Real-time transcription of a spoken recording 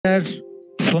are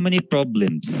so many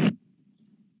problems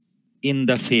in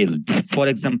the field. For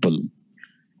example,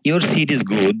 your seed is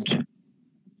good,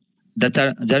 the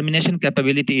germination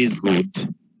capability is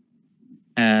good,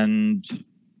 and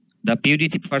the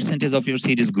purity percentage of your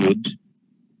seed is good.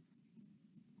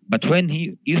 But when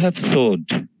you have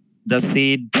sowed the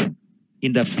seed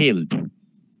in the field,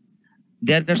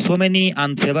 there are so many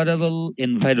unfavorable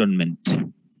environment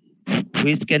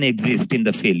which can exist in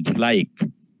the field, like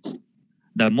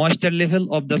the moisture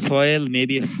level of the soil may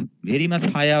be very much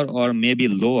higher or maybe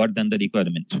lower than the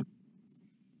requirement.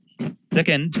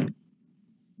 Second,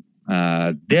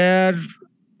 there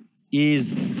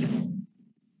is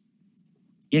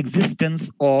existence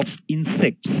of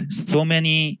insects, so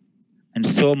many and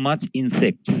so much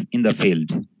insects in the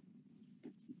field.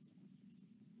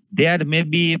 There may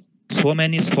be so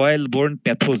many soil-borne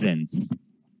pathogens,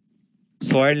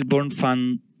 soil-borne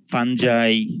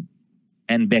fungi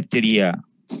and bacteria.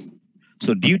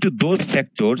 So due to those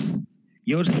factors,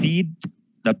 your seed,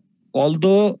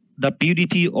 although the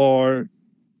purity or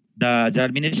the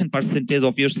germination percentage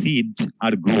of your seed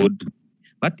are good,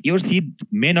 but your seed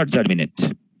may not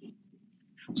germinate.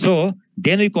 So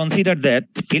then we consider that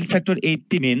field factor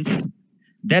 80 means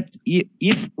that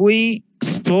if we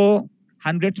sow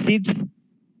 100 seeds,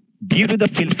 due to the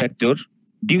field factor,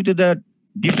 due to the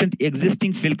different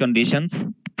existing field conditions,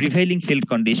 prevailing field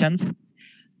conditions,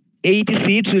 80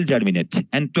 seeds will germinate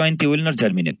and 20 will not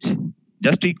germinate.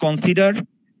 Just to consider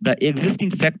the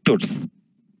existing factors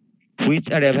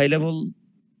which are available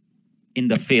in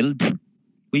the field,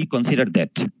 we consider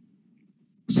that.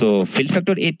 So field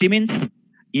factor 80 means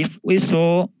if we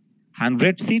sow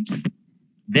 100 seeds,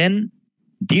 then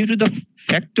due to the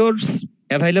factors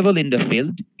available in the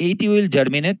field, 80 will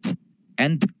germinate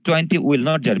and 20 will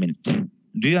not germinate.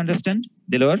 Do you understand,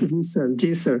 Dilawar? Yes, sir.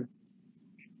 Yes, sir.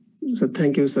 Sir,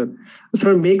 thank you, sir.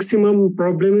 Sir, maximum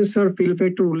problem is sir field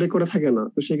factor উল্লেখ করা থাকে না,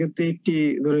 তো সেক্ষেত্রে একটি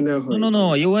ধরে নেওয়া হয়। No,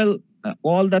 you will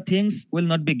all the things will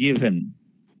not be given,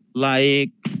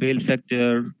 like field factor,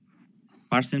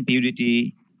 percent purity,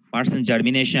 percent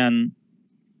germination.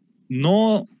 No,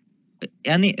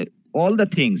 all the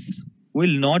things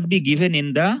will not be given in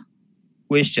the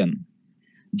question.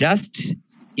 Just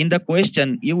in the question,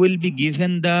 you will be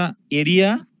given the area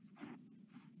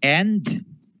and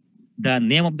the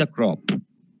name of the crop.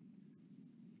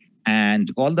 And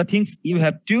all the things you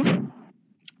have to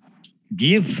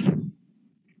give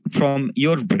from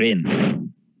your brain,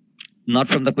 not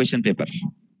from the question paper.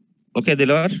 Okay,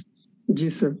 Dilawar?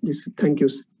 Yes, sir. Yes, sir. Thank you,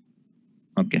 sir.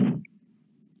 Okay.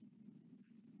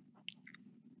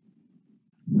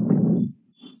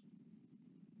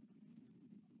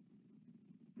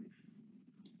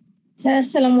 Sir,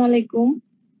 assalamu alaikum.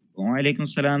 Wa alaikum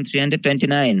salam.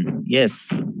 329. Yes.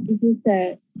 Sir,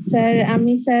 sir,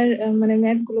 আমি sir মানে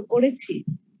math গুলো করেছি।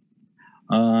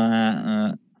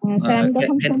 Sir আমি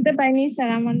তখন শুনতে পাইনি sir,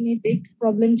 আমার net একটু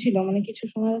প্রবলেম ছিল, মানে কিছু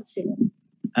শোনা যাচ্ছিল।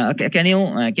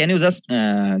 Can you just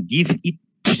give it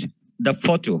the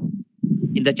photo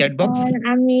in the chat box?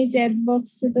 আমি চ্যাট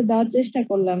বক্সে তো দেওয়ার চেষ্টা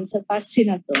করলাম স্যার, পারছি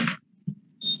না তো।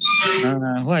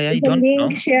 Why? I don't know.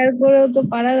 Share করেও তো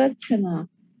পারা যাচ্ছে না,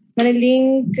 মানে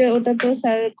লিংক ওটা তো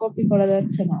স্যার কপি করা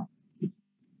যাচ্ছে না।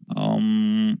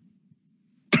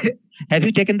 Have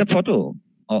you taken the photo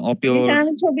of your?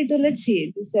 আমি ছবি তুলেছি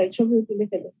স্যার, ছবি তুলে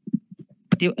ফেলেছি।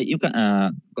 You can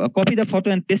copy the photo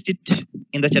and paste it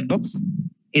in the chat box.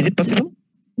 Is it possible?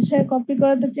 Sir copy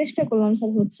করার তো চেষ্টা করলাম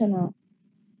স্যার, হচ্ছে না।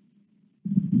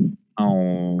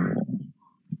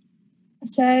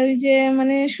 স্যার যে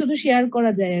মানে শুধু শেয়ার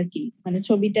করা যায় আর কি, মানে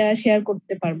ছবিটা শেয়ার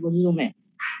করতে পারবো জুমে,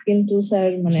 কিন্তু স্যার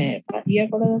মানে ইয়া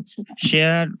করা যাচ্ছে না।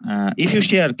 Share. If you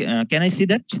share, can I see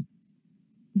that?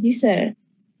 G sir.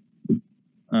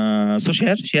 So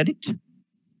share it.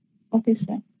 Okay,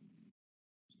 sir.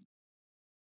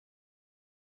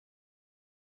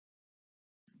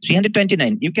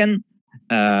 $329. You can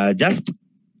just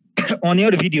on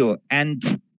your video and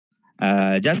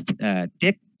just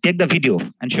take the video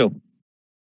and show.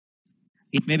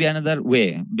 It may be another way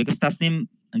because Tasnim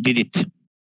did it.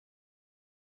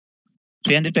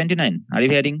 329. Are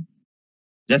you hearing?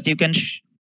 Just you can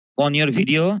on your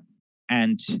video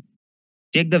and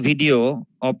take the video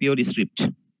of your script.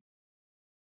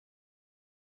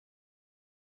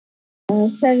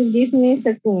 Sir, give me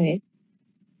 2 minutes.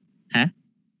 Huh?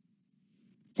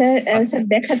 Sir, sir,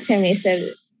 দেখাচ্ছি আমি sir,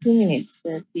 2 minutes,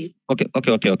 sir, please.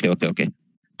 Okay.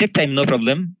 Take time, no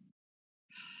problem.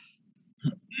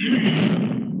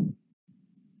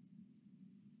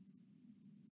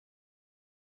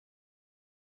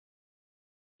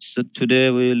 So today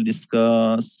we will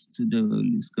discuss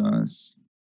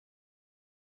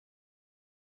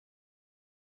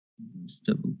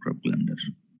Stable crop calendar.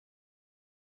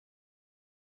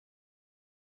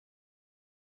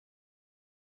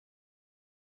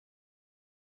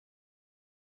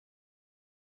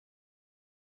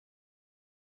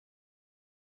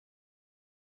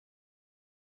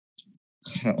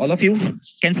 All of you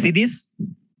can see this?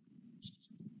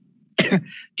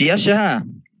 Tia Shah,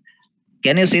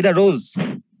 can you see the rows?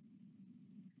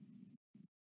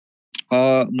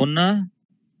 Munna,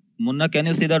 can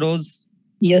you see the rows?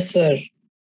 Yes, sir.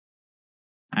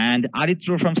 And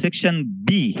Aritro from section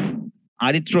B.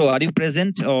 Aritro, are you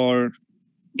present or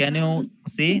can you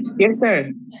see? Yes,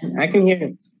 sir. I can hear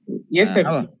you. Yes, sir.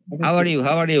 How are you?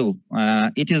 How are you?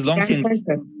 It is long I'm since fine,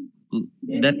 sir.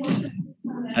 that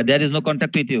there is no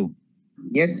contact with you.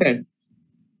 Yes, sir.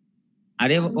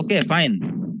 Are you okay? Fine.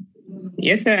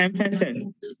 Yes, sir. I'm fine, sir.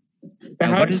 So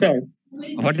how, What is, sir?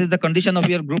 what is the condition of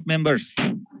your group members?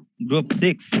 Group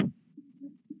 6.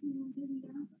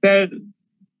 Sir,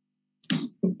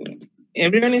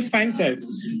 everyone is fine, sir.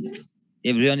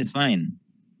 Everyone is fine.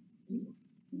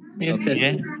 Yes,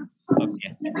 Okay. sir.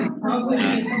 Okay.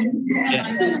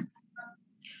 Yeah.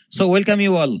 So welcome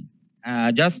you all.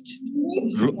 Just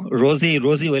Rosie,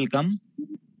 welcome.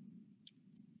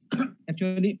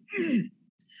 Actually,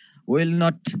 we will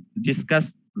not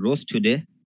discuss rows today.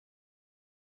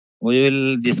 We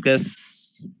will discuss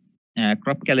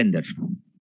crop calendar.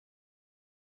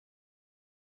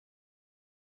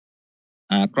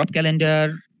 Crop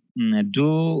calendar.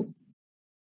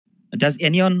 Does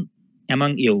anyone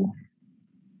among you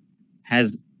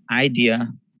has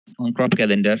idea on crop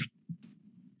calendar?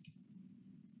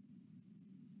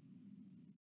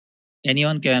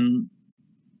 Anyone can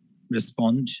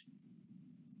respond.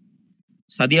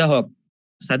 Sadia Haq.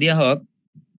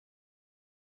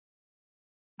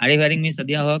 Are you hearing me,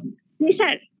 Sadia Haq? Yes,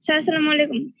 sir. Assalamu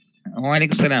alaikum.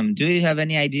 Walaikum salam. Do you have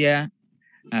any idea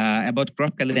about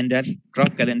crop calendar?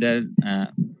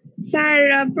 Sir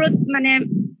মানে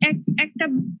একটা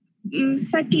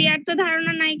sir clear তো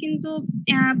ধারণা নাই কিন্তু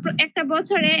একটা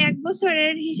বছরে এক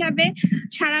বছরের হিসাবে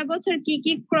সারা বছর কি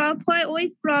কি ক্রপ হয় ওই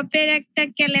ক্রপের একটা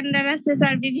ক্যালেন্ডার আছে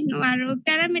স্যার বিভিন্ন আর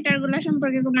প্যারামিটার গুলা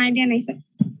সম্পর্কে কোনো আইডিয়া নাই sir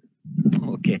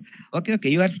Okay.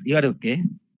 You are okay.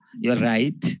 You are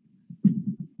right.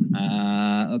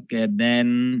 Okay, then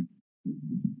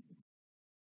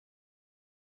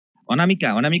Onamika,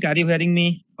 are you hearing me?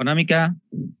 Onamika?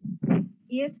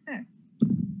 Yes, sir.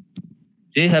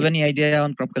 Do you have any idea on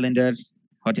crop calendar?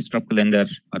 What is crop calendar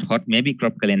or what may be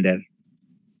crop calendar?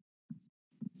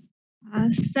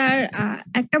 Sir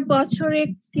একটা বছরে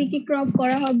কি কি crop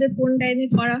করা হবে কোন টাইমে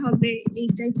করা হবে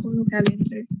এইটাই কোনো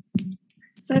ক্যালেন্ডার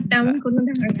স্যার তেমন কোনো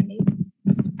ধারণা নেই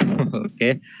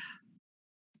Okay.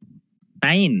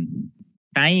 Tain,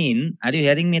 are you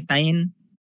hearing me? Tain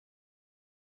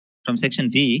from section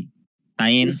D.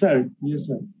 Tain. Yes, sir. Yes,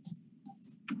 sir.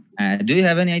 Do you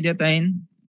have any idea, Tain,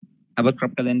 about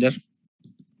crop calendar?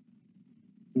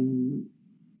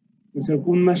 Sir,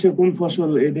 কোন মাসে কোন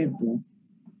ফসল এটাই তো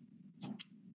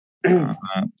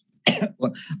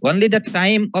only the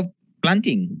time of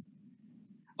planting,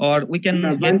 or we can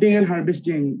planting and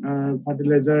harvesting,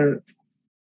 fertilizer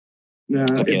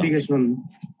irrigation.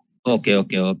 Okay.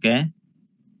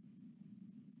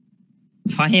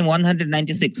 Fahim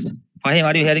 196. Fahim,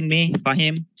 are you hearing me?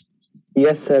 Fahim?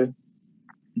 Yes, sir.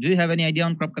 Do you have any idea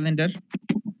on crop calendar?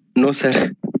 No, sir.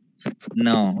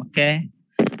 No. Okay.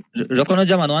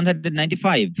 Rokonujaman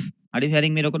 195. Are you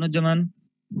hearing me, Rokonujaman?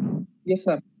 Yes,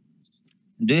 sir.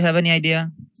 Do you have any idea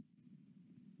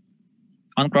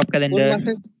on crop calendar?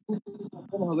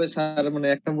 কোন হবে sir মানে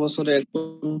একটা বছরে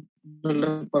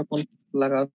কোন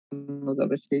লাগানো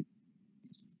যাবে সেই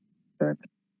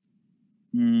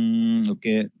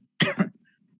Okay.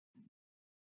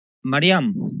 Mariam,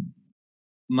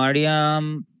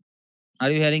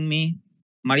 are you hearing me?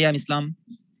 Mariam Islam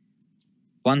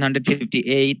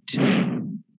 158.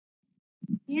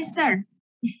 Yes, sir.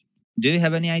 Do you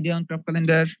have any idea on crop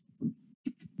calendar?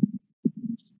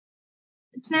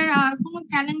 Sir কোন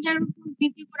ক্যালেন্ডার উপর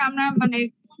ভিত্তি করে আমরা মানে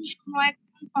কোন সময়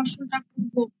কোন ফসলটা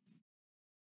করব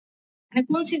মানে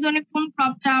কোন সিজনে কোন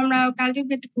ক্রপটা আমরা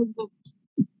কাল্টিভেট করব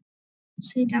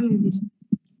সেটা আমি বুঝি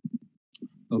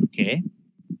Okay.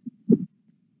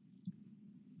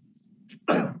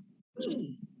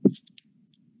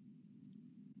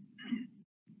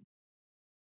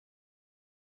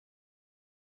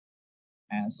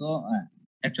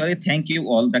 Actually, thank you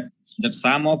all that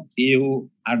some of you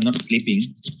are not sleeping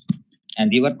and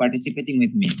you are participating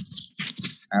with me.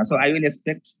 So I will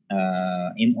expect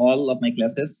in all of my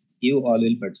classes, you all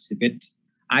will participate.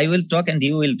 I will talk and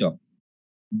you will talk.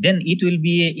 Then it will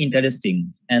be interesting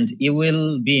and you will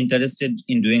be interested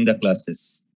in doing the classes.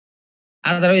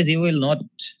 Otherwise, you will not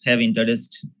have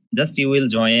interest. Just you will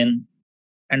join,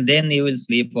 and then you will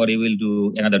sleep or you will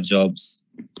do another jobs.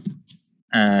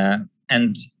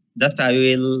 And just I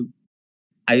will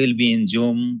be in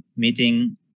Zoom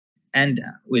meeting and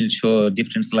will show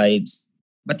different slides,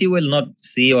 but you will not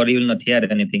see or you will not hear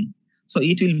anything. So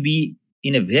it will be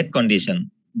in a vague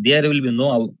condition. There will be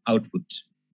no output.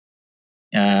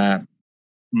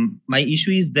 My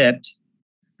issue is that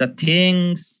the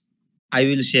things I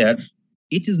will share,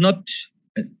 it is not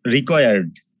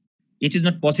required. It is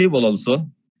not possible also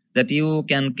that you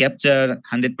can capture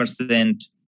 100%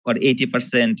 or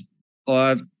 80%,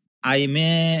 or I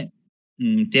may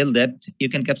tell that you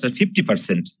can capture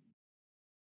 50%.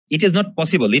 It is not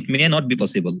possible. It may not be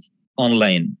possible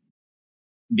online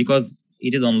because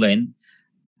it is online.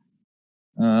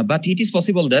 But it is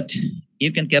possible that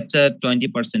you can capture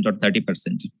 20% or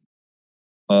 30%.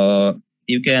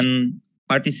 You can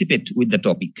participate with the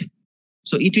topic.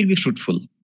 So it will be fruitful.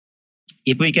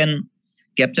 If we can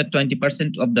capture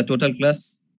 20% of the total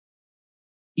class,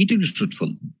 it will be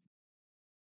fruitful.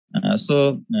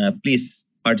 So please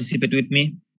participate with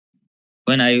me.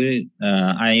 When I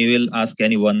will ask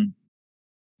anyone,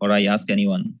 or I ask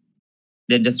anyone,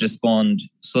 then just respond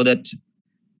so that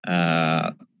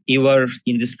you are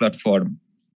in this platform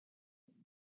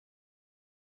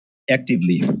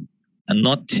actively and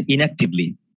not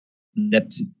inactively, that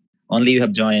only you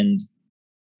have joined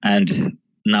and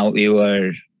now you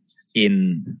are in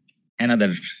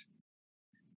another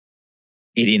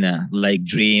arena like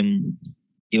dream,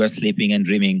 you are sleeping and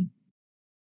dreaming,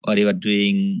 or you are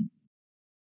doing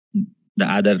the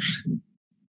other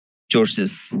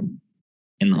chores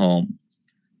in home.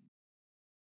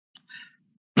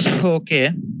 So,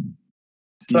 okay.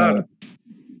 Sir.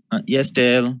 Yes,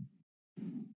 tell.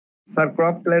 Sir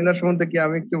crop calendar সম্বন্ধে কি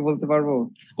আমি একটু বলতে পারবো?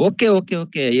 ওকে,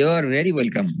 you are very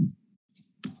welcome.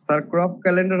 Sir crop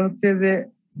calendar হচ্ছে যে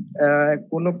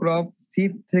কোন crop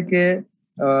seed থেকে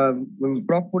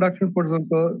ক্রপ প্রোডাকশন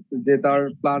পর্যন্ত যে তার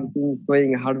প্লান্টিং, সোয়িং,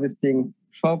 হারভেস্টিং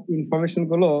সব ইনফরমেশন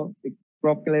গুলো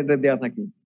ক্রপ ক্যালেন্ডারে দেয়া থাকে।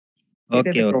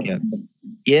 Okay.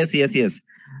 Yes.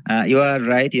 You are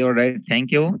right. Thank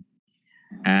you.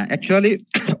 Actually,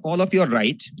 all of you are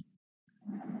right.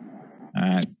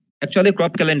 Actually,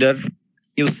 crop calendar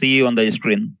you see on the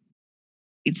screen,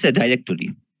 it's a directory.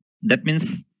 That means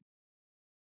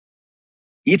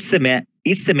it's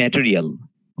a material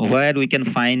where we can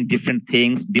find different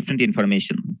things, different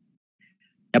information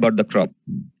about the crop.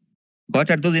 What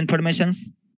are those informations?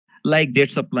 Like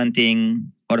dates of planting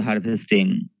or harvesting.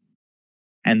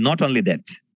 And not only that,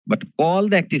 but all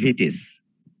the activities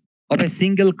of a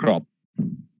single crop: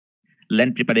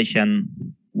 land preparation,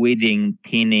 weeding,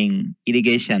 thinning,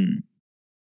 irrigation,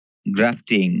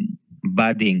 grafting,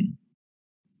 budding,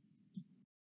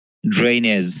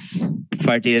 drainage,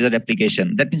 fertilizer application.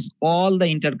 That means all the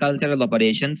intercultural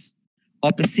operations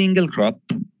of a single crop,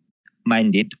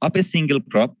 mind it, of a single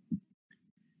crop.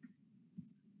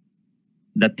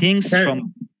 The things Sir. from,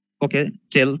 okay,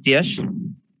 tell Tiash.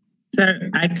 Sir,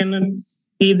 I cannot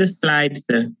see the slide,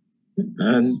 sir.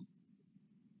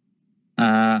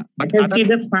 But I can others, see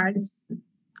the files.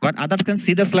 but others can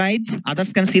see the slide.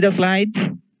 Others can see the slide.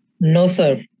 No,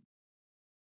 sir.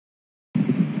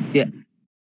 Yeah.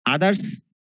 Others,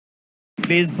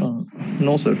 please.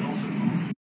 No, sir.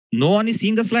 No one is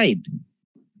seeing the slide.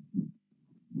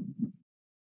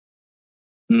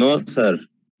 No, sir.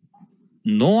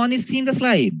 No one is seeing the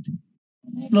slide.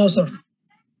 No, sir.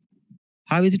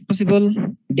 How is it possible?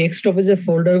 ডেস্কটপে যে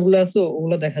folder গুলো আছে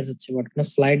ওগুলো দেখা যাচ্ছে but কোনো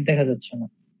slide দেখা যাচ্ছে না।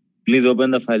 Please open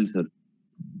the file, sir.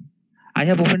 I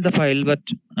have opened the file, but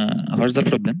what's the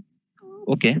problem?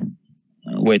 Okay,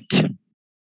 wait.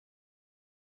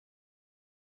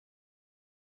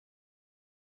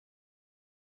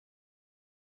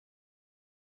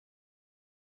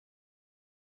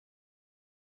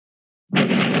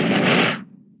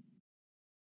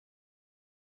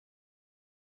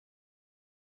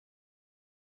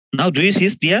 Now, do you see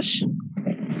Tiash?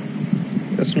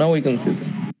 Yes, now we can see.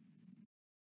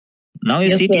 Now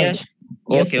you Yes, see sir. Tiash?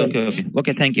 Yes, sir.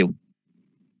 Okay, thank you.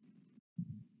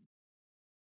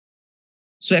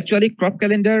 So actually, crop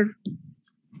calendar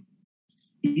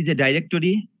is a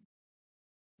directory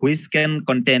which can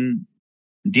contain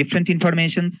different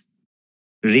informations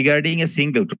regarding a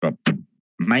single crop.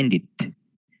 Mind it,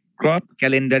 crop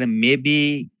calendar may be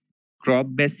crop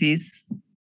basis,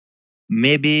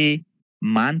 maybe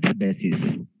month basis.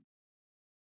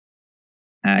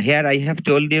 Here I have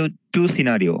told you two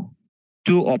scenario,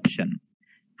 two option.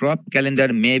 Crop calendar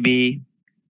may be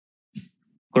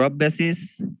crop basis.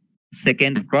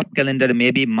 Second, crop calendar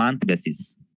may be month basis.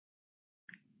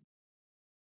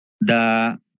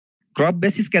 the crop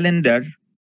basis calendar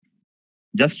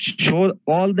just show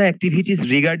all the activities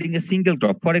regarding a single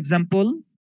crop. For example,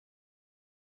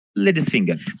 lettuce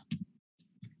finger.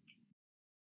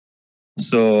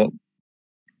 So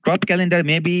crop calendar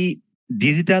may be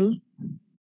digital,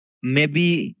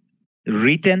 maybe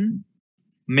written,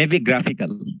 maybe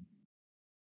graphical.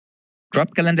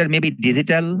 Crop calendar may be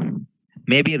digital,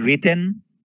 maybe written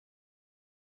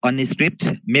on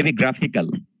script, maybe graphical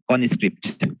on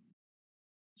script.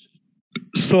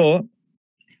 So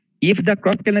if the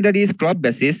crop calendar is crop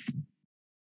basis,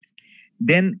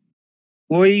 then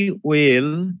we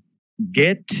will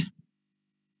get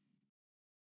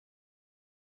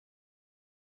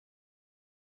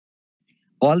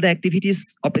all the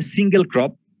activities of a single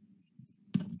crop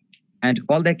and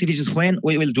all the activities when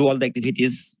we will do all the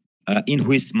activities in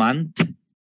which month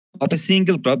of a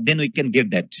single crop, then we can get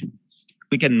that.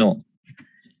 We can know.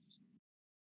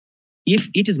 If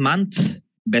it is month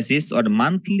basis or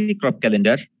monthly crop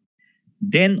calendar,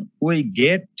 then we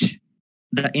get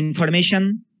the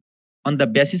information on the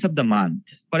basis of the month.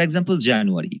 For example,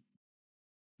 January.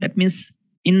 That means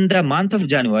in the month of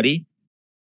January,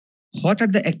 what are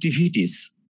the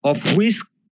activities of which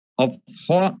of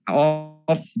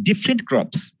different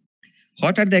crops?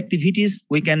 What are the activities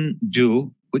we can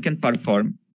do, we can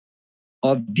perform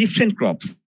of different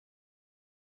crops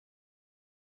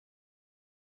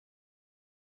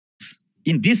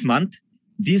in this month?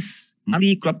 This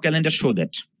monthly crop calendar show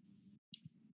that.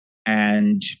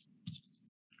 And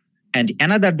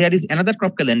there is another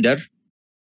crop calendar.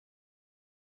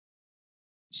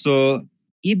 So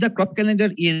if the crop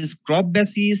calendar is crop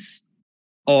basis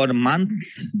or month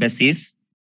basis,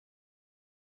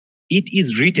 it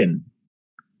is written.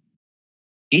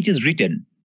 It is written.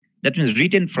 That means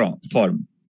written form.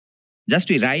 Just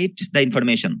to write the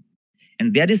information.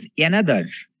 And there is another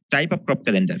type of crop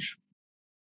calendar.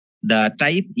 The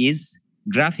type is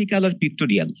graphical or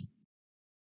pictorial.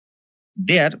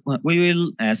 There we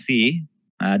will see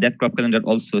that crop calendar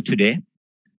also today.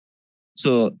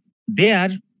 So there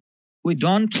we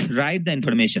don't write the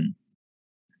information.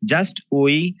 Just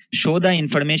we show the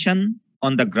information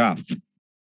on the graph.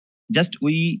 Just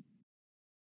we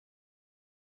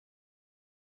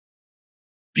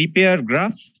prepare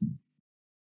graph,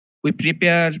 we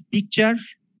prepare picture,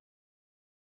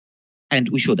 and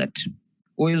we show that.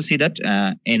 We will see that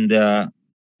in the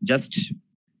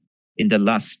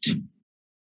last.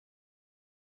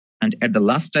 And at the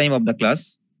last time of the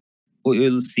class, we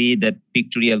will see that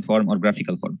pictorial form or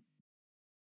graphical form.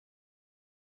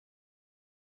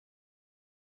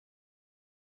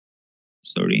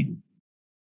 Sorry.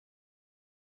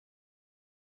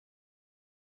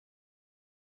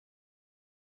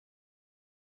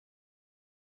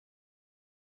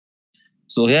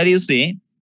 So here you see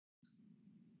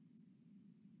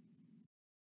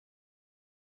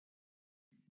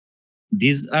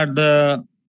these are the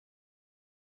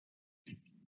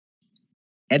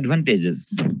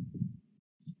advantages.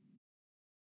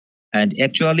 And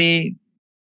actually,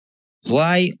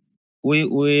 why we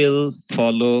will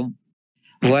follow,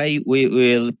 why we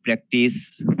will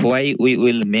practice, why we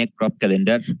will make crop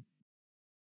calendar,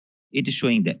 it is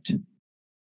showing that.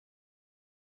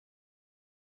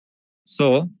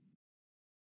 So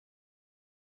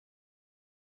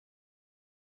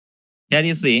here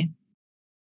you see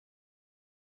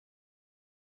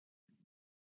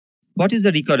what is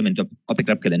the requirement of a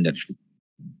crop calendar.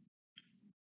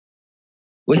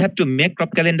 We have to make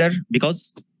crop calendar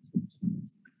because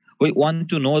we want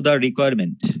to know the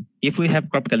requirement. If we have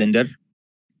crop calendar,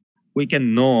 we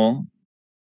can know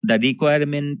the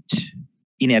requirement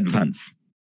in advance.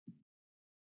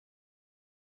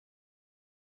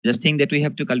 Just think that we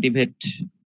have to cultivate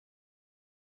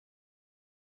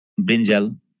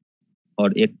brinjal or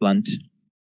eggplant.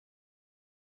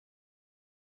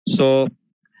 So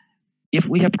if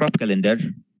we have crop calendar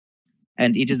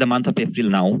and it is the month of April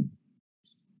now,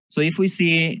 so if we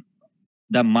see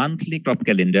the monthly crop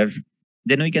calendar,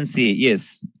 then we can see,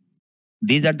 yes,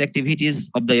 these are the activities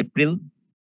of the April.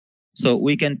 So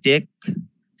we can take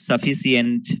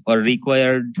sufficient or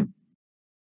required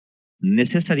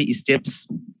necessary steps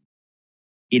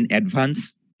in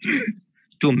advance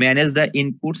to manage the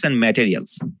inputs and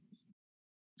materials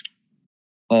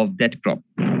of that crop.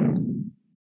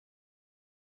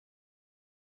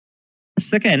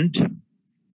 Second,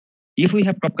 if we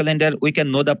have crop calendar, we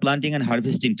can know the planting and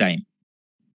harvesting time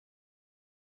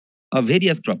of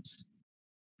various crops.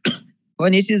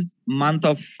 When it is month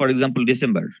of, for example,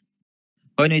 December,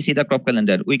 when we see the crop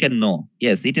calendar, we can know,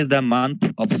 yes, it is the month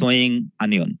of sowing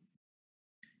onion.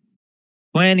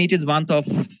 When it is month of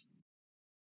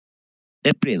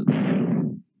April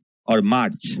or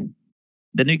March,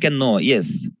 then we can know,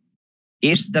 yes,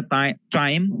 it's the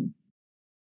time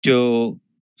to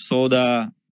sow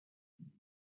the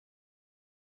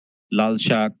lal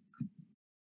shak,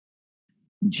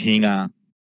 jhinga,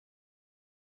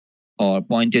 or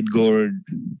pointed gourd,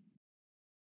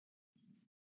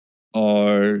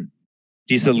 or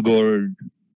teasel gourd.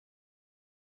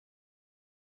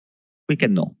 We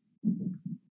can know.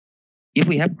 If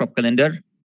we have crop calendar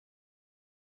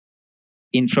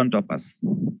in front of us.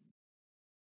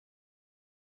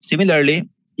 Similarly,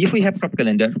 if we have crop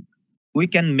calendar, we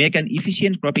can make an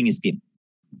efficient cropping scheme.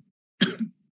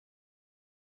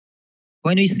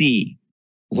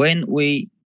 When we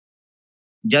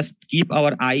just keep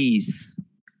our eyes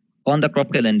on the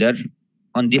crop calendar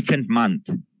on different month,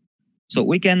 so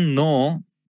we can know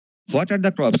what are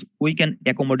the crops we can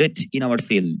accommodate in our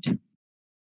field.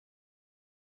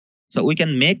 So we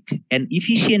can make an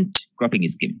efficient cropping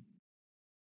scheme.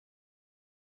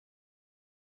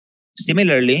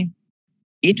 Similarly,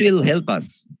 it will help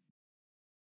us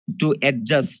to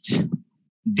adjust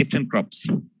different crops.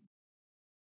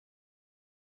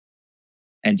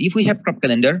 And if we have crop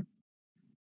calendar,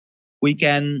 we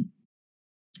can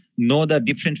know the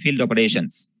different field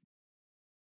operations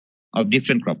of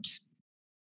different crops.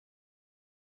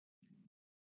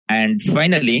 And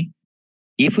finally,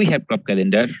 if we have crop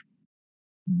calendar,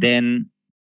 then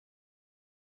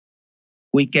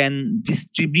we can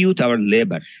distribute our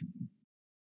labor.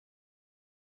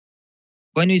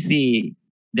 When we see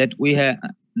that we have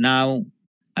now,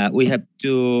 we have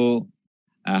to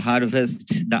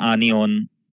harvest the onion,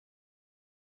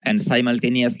 and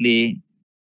simultaneously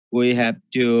we have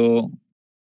to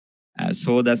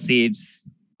sow the seeds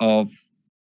of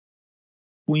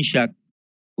punshak,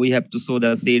 we have to sow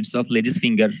the seeds of lady's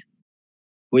finger,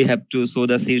 we have to sow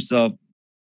the seeds of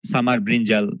summer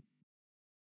brinjal.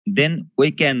 Then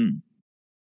we can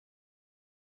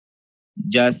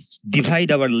just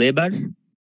divide our labor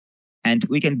and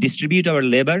we can distribute our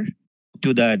labor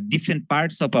to the different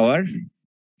parts of our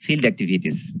field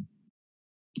activities.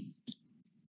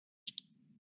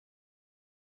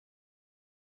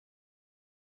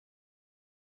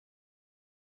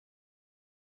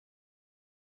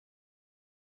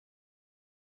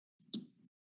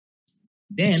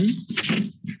 Then,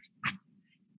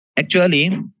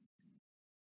 actually,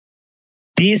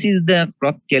 this is the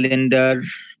crop calendar,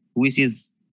 which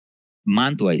is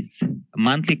month-wise,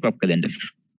 monthly crop calendar.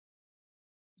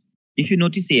 If you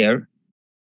notice here,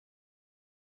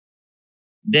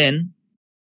 then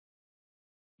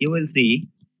you will see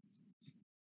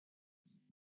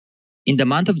in the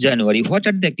month of January, what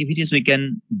are the activities we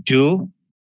can do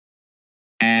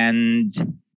and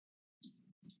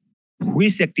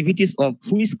which activities of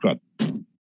which crop.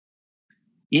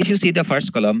 If you see the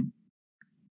first column,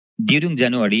 during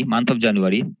January, month of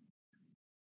January,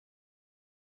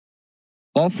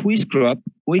 of which crop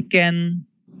we can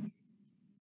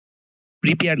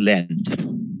prepare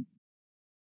land.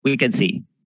 We can see.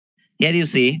 Here you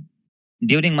see,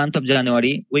 during month of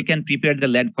January, we can prepare the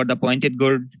land for the pointed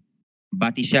gourd,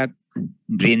 batishak,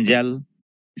 brinjal,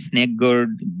 snake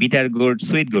gourd, bitter gourd,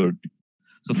 sweet gourd.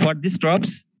 So for these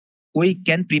crops, we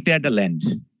can prepare the land.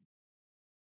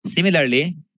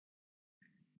 Similarly,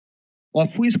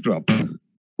 of which crop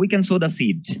we can sow the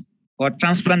seed or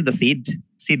transplant the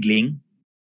seedling.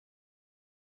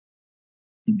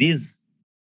 This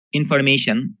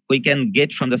information we can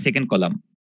get from the second column.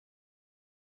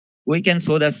 We can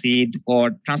sow the seed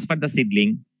or transfer the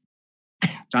seedling,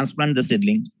 transplant the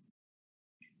seedling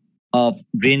of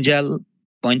brinjal,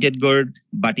 pointed gourd,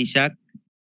 batishak,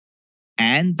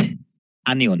 and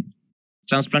onion,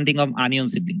 transplanting of onion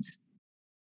seedlings.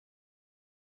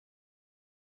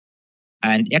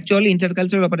 And actually,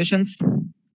 intercultural operations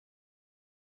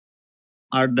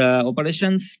are the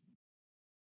operations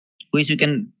which you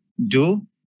can do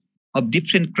of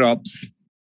different crops.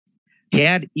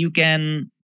 Here you can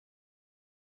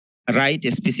write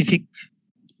a specific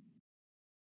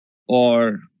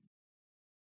or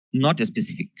not a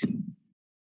specific.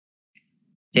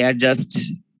 Here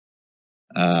just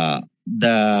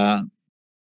the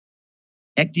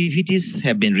activities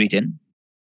have been written.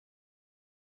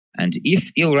 And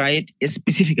if you write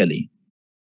specifically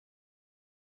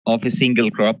of a single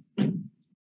crop,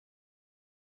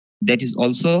 that is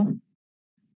also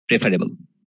preferable.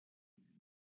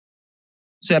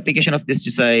 So application of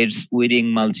pesticides,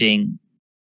 weeding, mulching,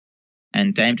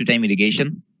 and time-to-time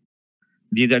irrigation,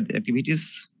 these are the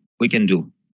activities we can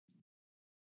do.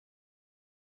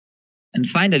 And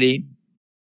finally,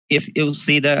 if you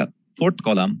see the fourth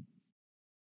column,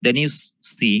 then you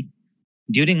see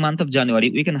during month of January,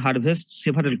 we can harvest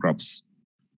several crops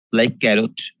like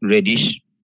carrot, radish,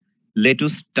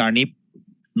 lettuce, turnip,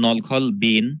 nolkhal,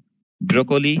 bean,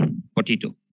 broccoli,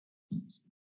 potato.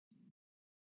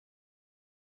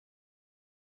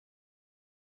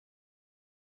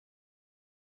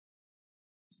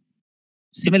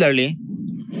 Similarly,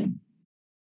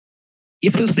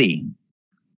 if you see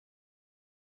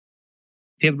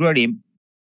February,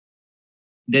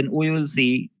 then we will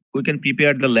see we can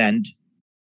prepare the land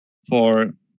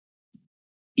for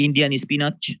Indian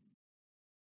spinach,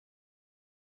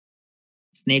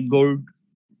 snake gourd,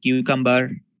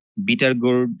 cucumber, bitter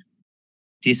gourd,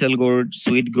 thistle gourd,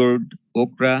 sweet gourd,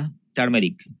 okra,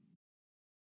 turmeric.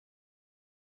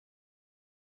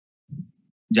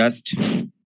 Just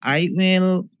I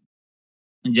will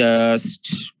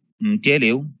just tell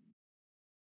you,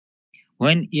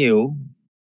 when you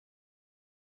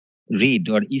read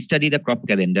or study the crop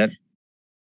calendar,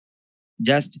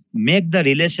 just make the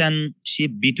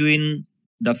relationship between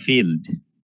the field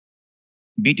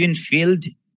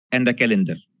and the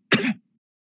calendar.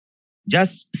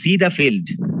 Just see the field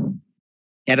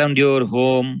around your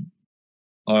home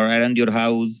or around your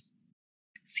house.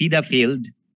 See the field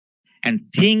and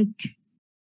think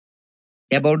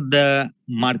about the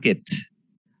market.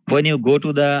 When you go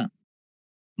to the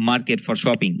market for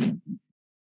shopping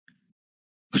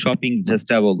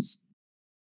vegetables,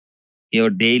 your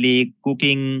daily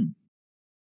cooking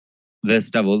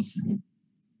vegetables,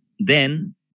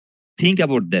 then think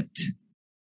about that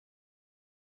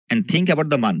and think about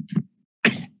the month.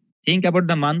 Think about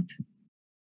the month,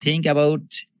 think about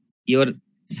your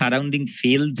surrounding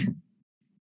field,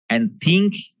 and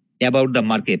think about the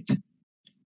market.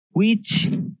 Which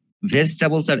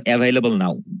vegetables are available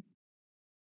now?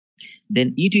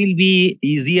 Then it will be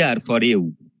easier for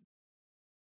you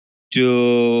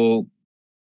to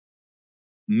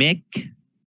make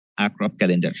a crop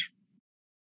calendar.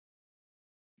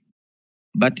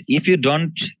 But if you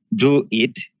don't do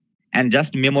it and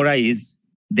just memorize,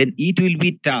 then it will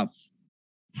be tough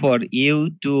for you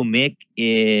to make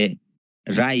a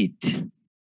right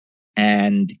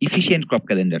and efficient crop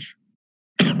calendar.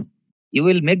 You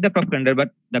will make the crop calendar, but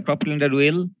the crop calendar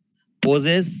will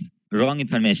possess wrong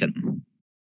information.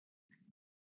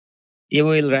 You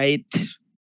will write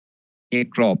a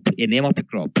crop, a name of a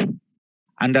crop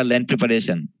under land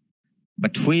preparation,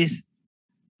 but which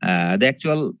the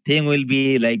actual thing will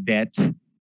be like that.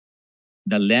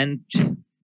 The land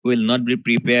will not be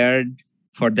prepared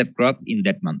for that crop in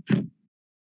that month.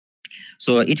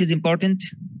 So it is important.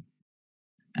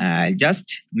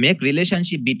 Just make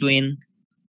relationship between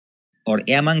or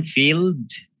among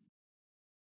field,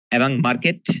 among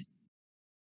market,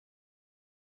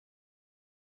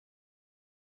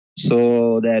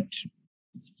 so that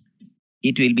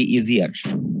it will be easier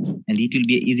and it will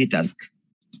be an easy task.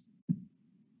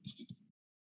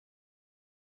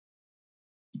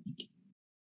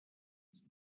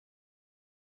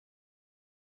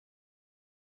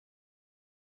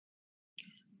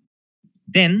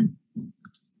 Then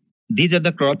these are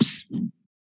the crops: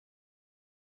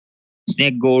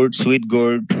 snake gourd, sweet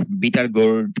gourd, bitter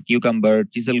gourd, cucumber,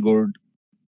 thistle gourd.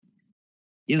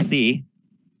 You see,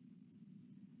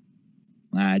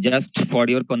 just for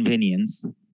your convenience,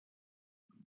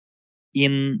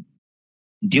 during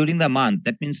the month,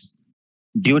 that means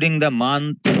during the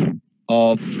month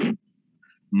of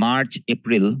March,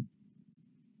 April,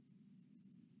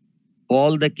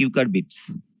 all the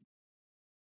cucurbits,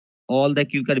 all the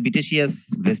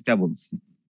cucurbitaceous vegetables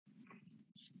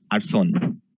are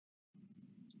sown.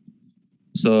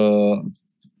 So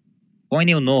when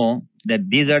you know that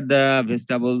these are the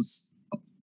vegetables,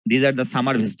 these are the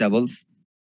summer vegetables,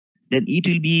 then it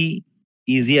will be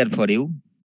easier for you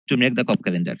to make the crop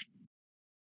calendar.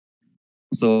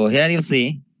 So here you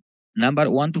see number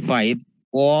 1 to 5,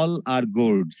 all are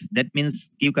gourds. That means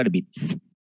cucurbits.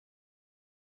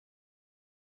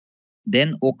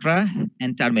 Then okra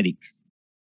and turmeric.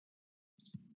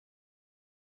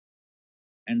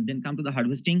 And then come to the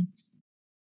harvesting.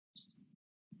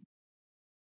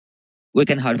 We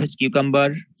can harvest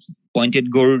cucumber, pointed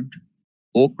gourd,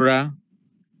 okra,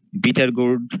 bitter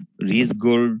gourd, rich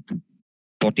gourd,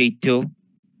 potato,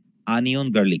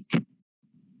 onion, garlic.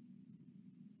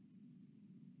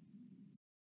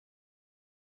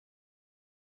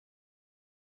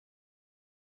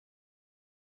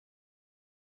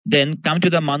 Then come to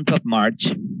the month of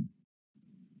March.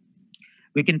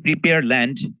 We can prepare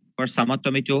land for summer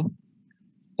tomato,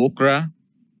 okra,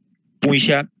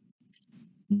 puishak,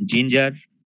 ginger,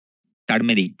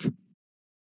 turmeric.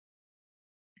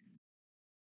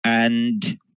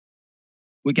 And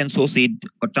we can sow seed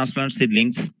or transplant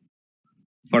seedlings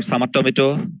For summer tomato,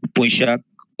 puishak,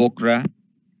 okra,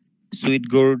 sweet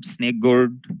gourd, snake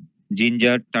gourd,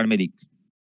 ginger, turmeric.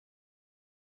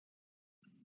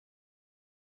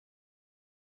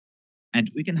 And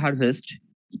we can harvest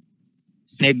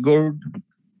snake gourd,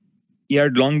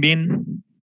 eared long bean,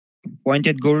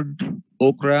 pointed gourd,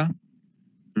 okra,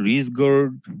 rice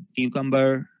gourd,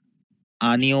 cucumber,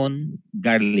 onion,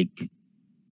 garlic.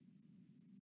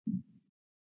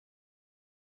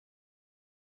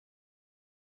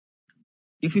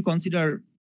 If we consider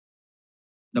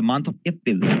the month of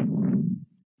April,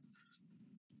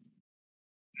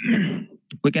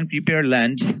 we can prepare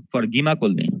land for Gima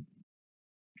Kolmi.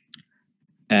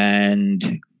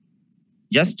 And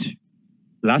just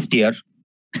last year,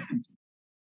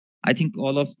 I think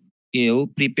all of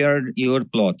you prepared your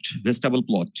plot, vegetable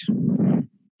plot.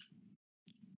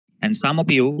 And some of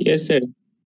you, Yes, sir.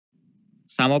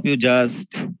 some of you just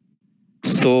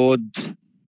sowed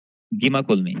Gima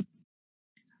Kolmi.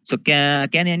 So can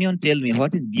anyone tell me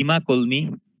what is Gima Kolmi?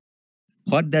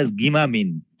 What does Gima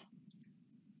mean?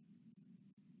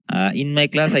 In my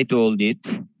class, I told it.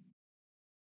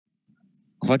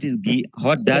 What does Gima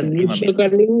mean?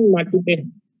 গ্রীষ্মকালীন মাটিতে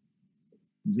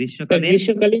গ্রীষ্মকালীন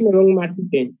গ্রীষ্মকালীন এবং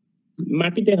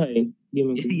মাটিতে হয়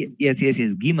yes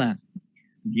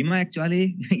Gima actually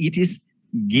it is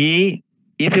gay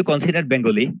if you consider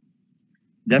Bengali,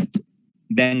 just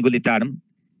Bengali term,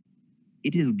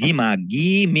 it is Gima. Gi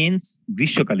means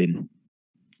গ্রীষ্মকালীন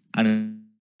and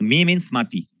me means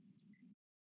mati.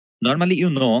 Normally you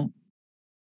know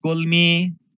kolmi,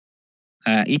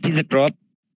 it is a crop,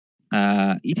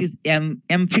 it is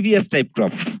amphibious type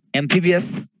crop. Amphibious,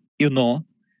 you know,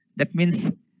 that means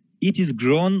it is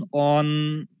grown on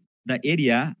the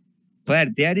area where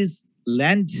there is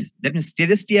land, that means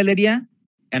terrestrial area,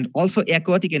 and also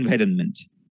aquatic environment.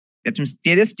 That means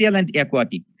terrestrial and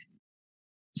aquatic,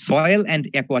 soil and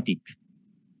aquatic,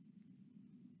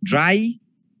 dry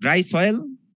soil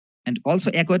and also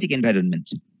aquatic environment.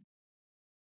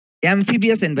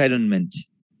 Amphibious environment,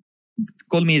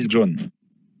 kolmi is grown.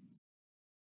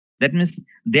 That means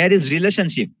there is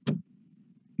relationship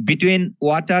between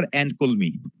water and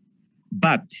kolmi.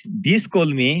 But this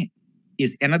kolmi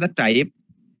is another type.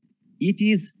 It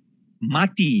is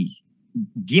mati,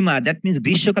 Gima, that means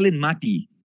গ্রীষ্মকালীন mati.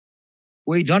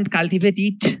 We don't cultivate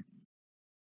it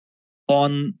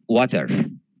on water.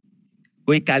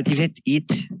 We cultivate it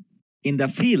in the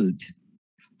field.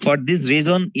 For this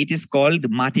reason, it is called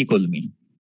mati kolmi.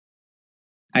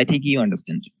 I think you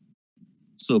understand.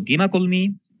 So Gima kolmi,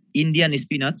 Indian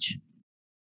spinach,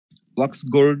 wax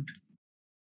gourd.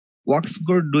 Wax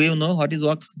gourd, do you know what is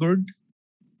wax gourd?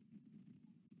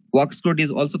 Wax gourd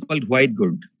is also called white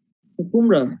gourd.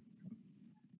 কুমড়া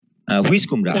Which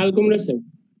kumra? চাল কুমড়া sir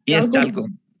Yes,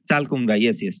 chal kumra.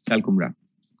 Yes, chal kumra.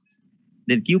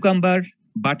 Then cucumber,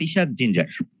 batishak, ginger.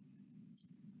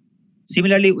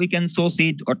 Similarly, we can sow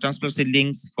seed or transplant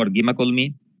seedlings for Gima kolmi,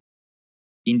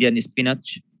 Indian spinach.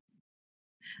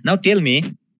 Now tell me,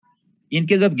 in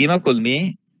case of Gima kolmi,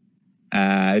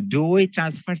 do we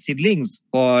transfer seedlings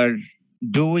or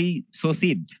do we sow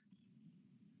seed?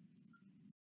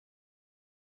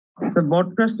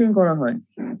 Broadcasting করা হয়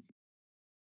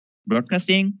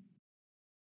Broadcasting.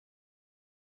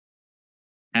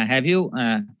 Have you,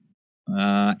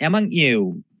 among you,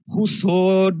 who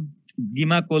sowed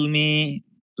Gima kolmi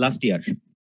last year?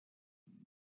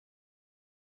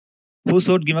 Who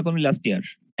sowed Gima kolmi last year?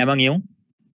 Among you?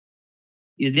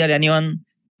 Is there anyone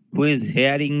who is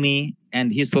hearing me and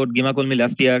he sowed Gima kolmi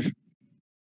last year?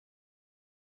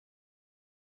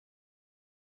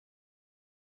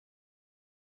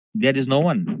 There is no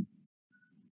one.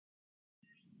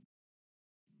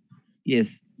 Yes,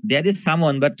 there is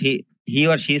someone, but he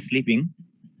or she is sleeping.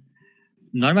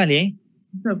 Normally,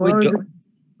 we do,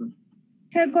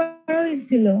 sir করা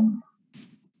হয়েছিল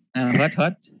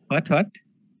what?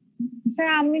 Sir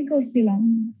আমি করছিলাম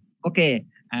Okay.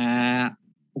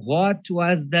 What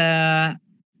was the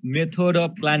method of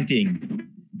planting?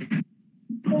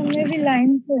 So maybe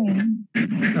line sewing.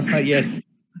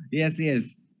 Yes.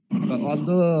 But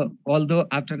although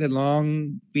after a long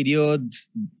period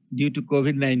due to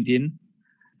COVID-19,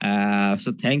 so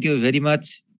thank you very much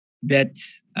that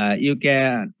you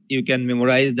can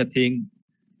memorize the thing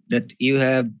that you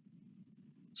have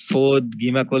sowed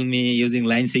Gima kolmi using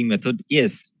line sewing method.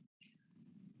 Yes,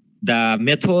 the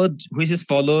method which is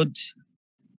followed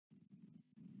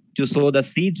to sow the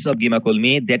seeds of Gima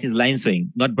kolmi, that is line sowing,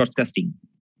 not broadcasting.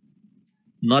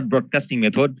 Not broadcasting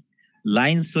method.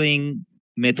 Line sowing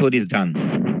method is done.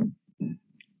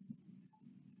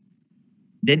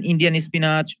 Then Indian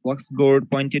spinach, wax gourd,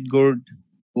 pointed gourd,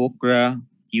 okra,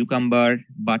 cucumber,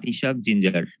 batishak,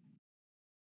 ginger.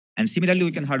 And similarly,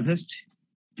 we can harvest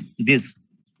this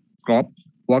crop: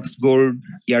 wax gourd,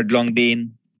 yard-long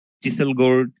bean, chisel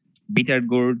gourd, bitter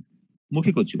gourd,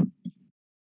 mukhi kochu.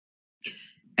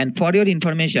 And for your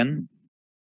information,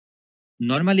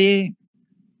 normally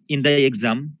in the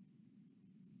exam,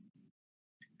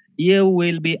 you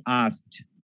will be asked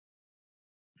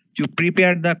to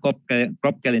prepare the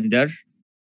crop calendar.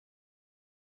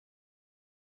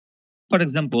 For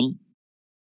example,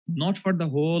 not for the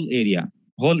whole area,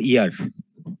 whole year.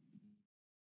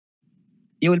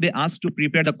 You will be asked to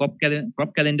prepare the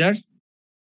crop calendar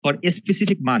for a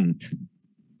specific month.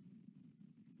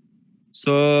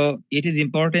 So it is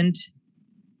important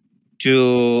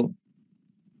to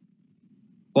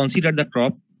consider the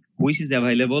crop which is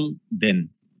available then.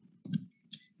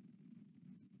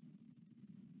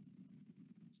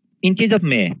 In case of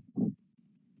May,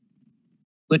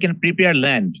 we can prepare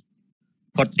land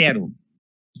for taro.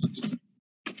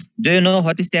 Do you know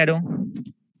what is taro?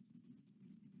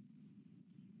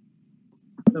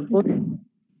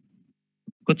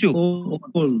 Kochu.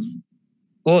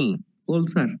 All,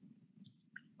 sir.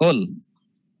 All.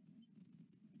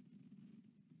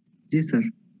 Ji, sir.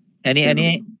 Any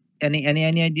idea?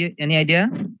 Any idea?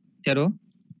 Taro?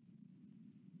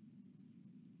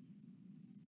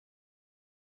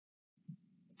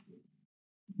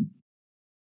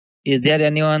 Is there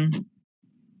anyone?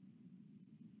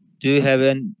 Do you have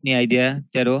any idea,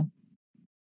 Taro?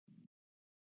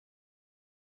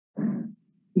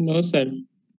 No, sir.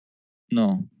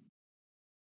 No.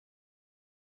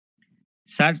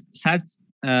 Search,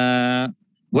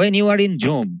 when you are in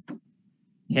Zoom,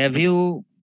 have you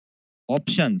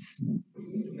options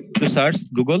to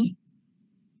search Google?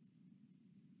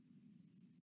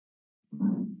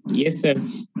 Yes, sir.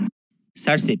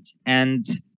 Search it and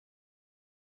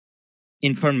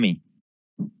inform me.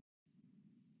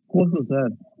 Kochu, sir.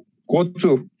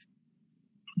 Kochu.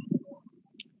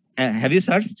 Have you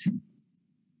searched?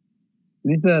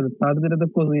 Ji, sir. Sarjira the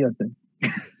kochu ase.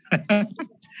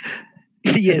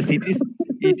 Yes, it is.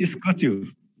 It is kochu.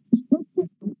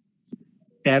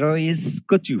 Taro is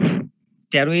kochu.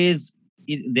 Taro is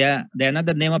the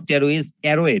another name of taro is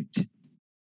arrowhead.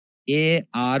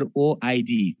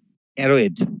 AROID.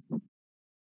 Arrowhead.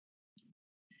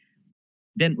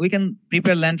 Then we can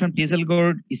prepare land from chisel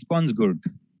gourd, sponge gourd.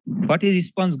 What is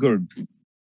sponge gourd?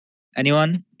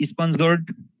 Anyone? Sponge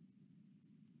gourd?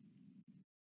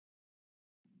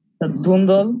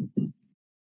 Dhundal.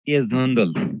 Yes,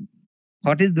 dhundal.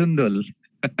 What is dhundal?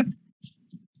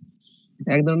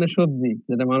 এক ধরনের সবজি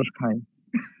যেটা মানুষ খায়।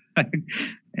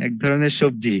 এক ধরনের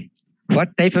সবজি। What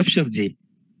type of সবজি?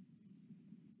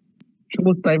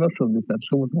 সবুজ টাইপ অফ সবজি স্যার,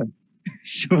 সবুজ হয়।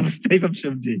 সবুজ type of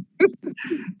সবজি।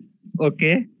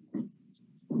 Okay.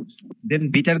 Then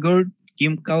bitter gourd,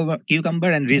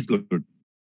 cucumber and rich gourd.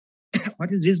 What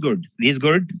is rich gourd? Rich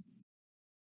gourd?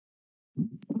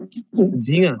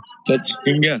 ঝিঙা।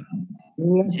 ঝিঙ্গা।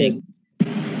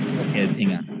 Okay,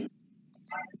 ঝিঙ্গা.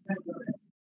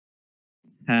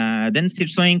 Then seed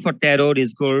sowing for taro,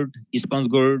 rich gourd, sponge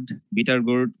gourd, bitter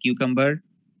gourd, cucumber,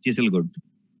 chisel gourd.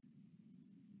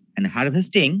 And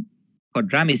harvesting for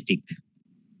drumstick.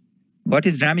 What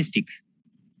is drumstick?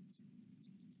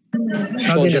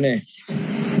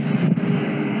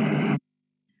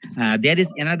 There is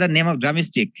another name of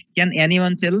drumstick. Can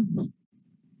anyone tell?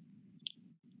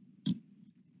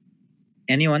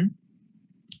 Anyone?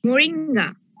 Moringa.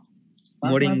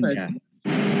 Moringa.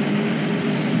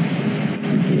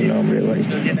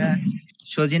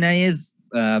 Shojina is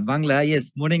Bangla. Yes,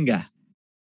 moringa.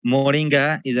 Moringa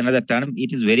is another term.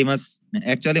 It is very much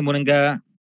actually moringa.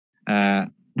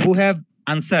 Who have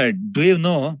answered? Do you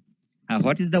know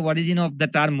what is the origin of the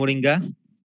term moringa?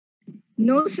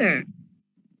 No, sir.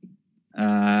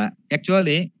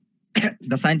 Actually,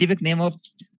 the scientific name of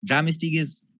drumstick is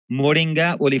Moringa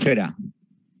oleifera.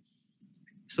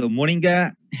 So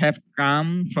moringa have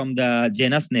come from the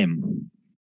genus name.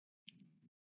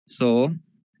 So,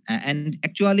 and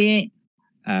actually,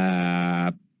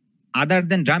 other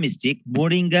than drumstick,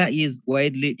 moringa is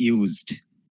widely used.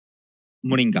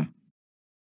 Moringa.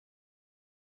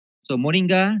 So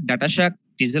moringa, datashak,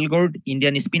 chisel gourd,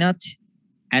 Indian spinach,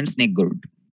 and snake gourd.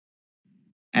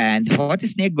 And what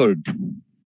is snake gourd?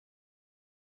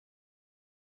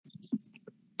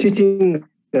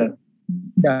 Chichinga.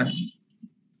 Yeah.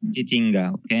 Chichinga,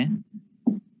 okay.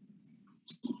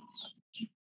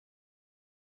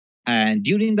 And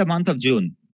during the month of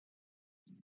June,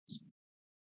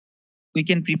 we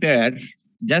can prepare,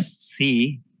 just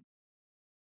see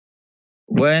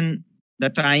when the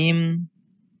time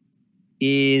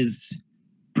is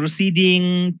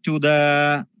proceeding to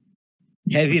the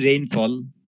heavy rainfall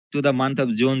to the month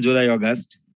of June, July,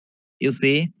 August, you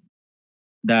see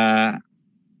the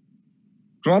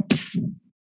crops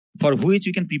for which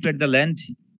we can prepare the land,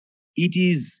 it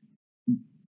is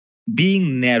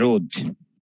being narrowed.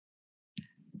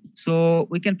 So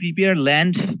we can prepare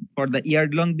land for the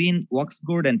yard-long bean, wax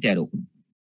gourd, and taro.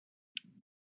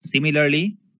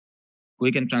 Similarly,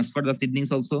 we can transfer the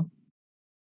seedlings also.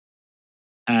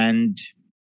 And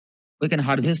we can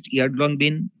harvest yard-long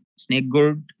bean, snake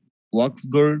gourd, wax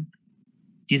gourd,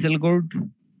 chisel gourd.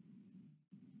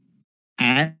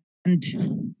 And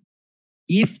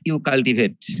if you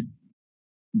cultivate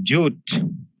jute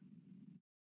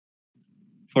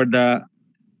for the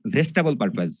vegetable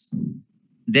purpose,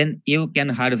 then you can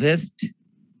harvest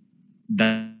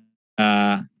the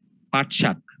pat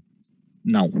shak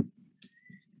now.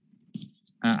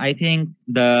 I think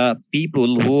the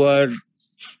people who are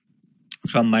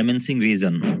from Mymensingh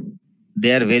region,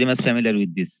 they are very much familiar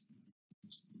with this.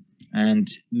 And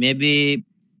maybe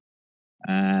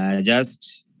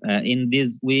just in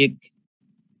this week,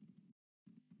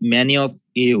 many of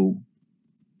you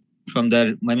from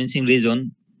the Mymensingh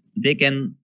region, they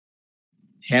can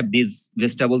have these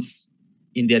vegetables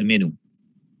in their menu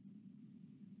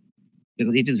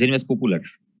because it is very much popular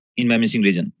in Mymensingh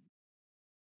region.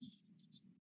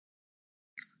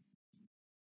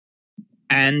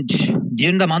 And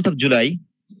during the month of July,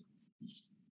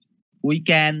 we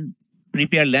can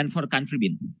prepare land for country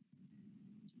bean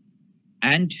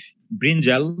and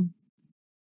brinjal.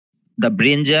 The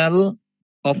brinjal,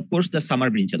 of course, the summer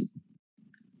brinjal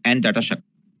and data shak.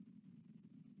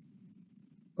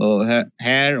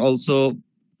 Here also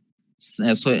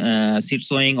seed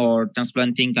sowing or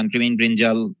transplanting country bean,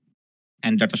 brinjal,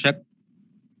 and data shak.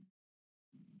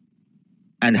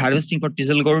 And harvesting for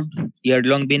chisel gourd,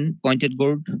 yard-long bean, pointed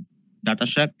gourd, data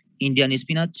shak, Indian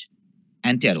spinach,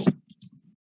 and taro.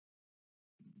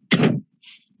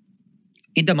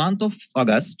 In the month of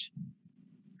August,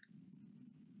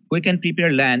 we can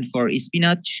prepare land for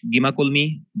spinach, gima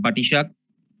kulmi, bati shak,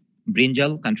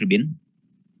 brinjal, country bean.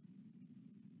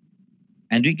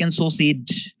 And we can sow seed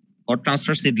or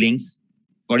transfer seedlings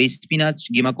for spinach,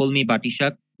 gima kulmi, bati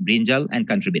shak, brinjal, and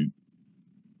country bean.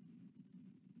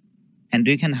 And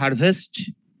we can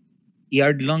harvest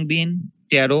yard-long bean,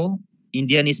 taro,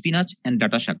 Indian spinach, and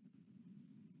data shak.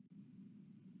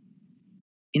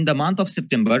 In the month of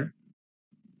September,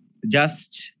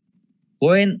 just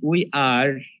when we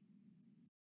are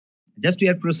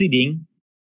proceeding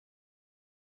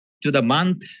to the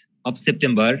month of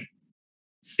September,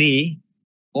 see,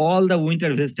 all the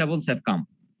winter vegetables have come.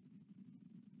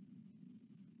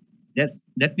 Yes,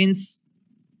 that means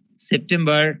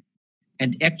September,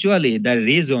 and actually the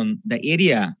region, the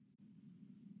area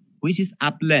which is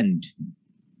upland,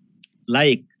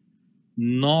 like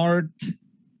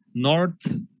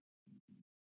northwestern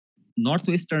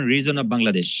region of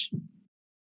Bangladesh,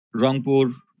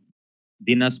 Rangpur,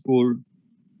 Dinajpur,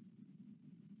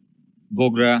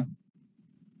 Bogra.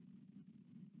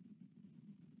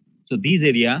 So these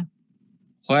area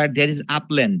where there is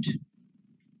upland,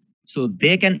 so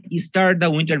they can start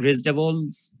the winter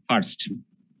vegetables first,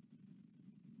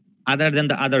 other than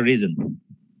the other region.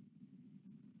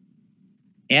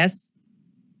 As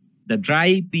the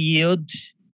dry period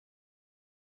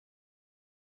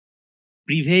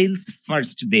prevails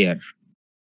first there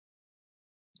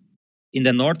in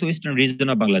the northwestern region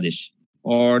of Bangladesh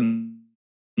or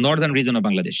northern region of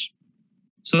Bangladesh.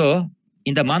 So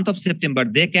in the month of September,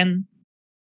 they can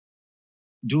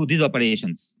do these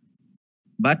operations.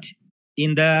 But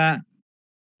in the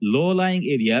low-lying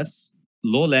areas,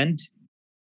 lowland,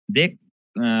 they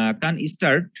can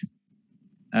start.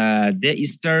 They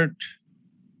start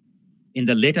in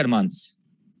the later months,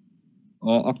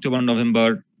 or October,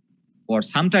 November, or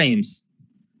sometimes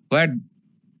where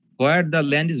the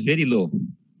land is very low,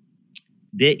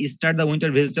 they start the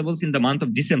winter vegetables in the month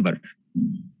of December.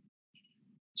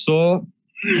 So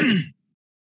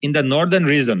in the northern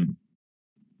region,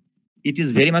 it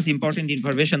is very much important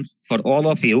information for all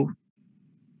of you.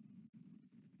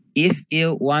 If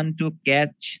you want to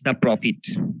catch the profit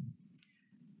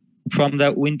from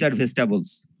the winter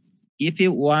vegetables, if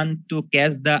you want to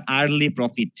catch the early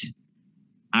profit,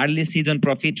 early season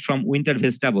profit from winter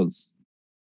vegetables,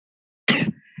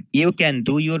 you can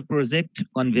do your project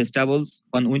on vegetables,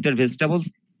 on winter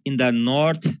vegetables in the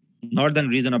northern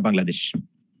region of Bangladesh.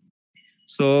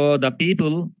 So the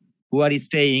people who are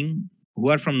staying, who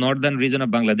are from northern region of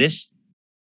Bangladesh,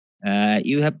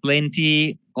 you have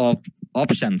plenty of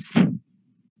options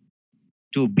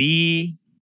to be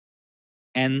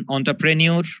an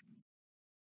entrepreneur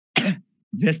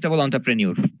vegetable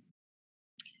entrepreneur.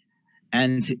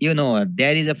 And you know,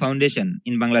 there is a foundation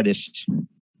in Bangladesh.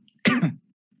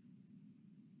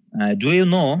 Do you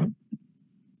know,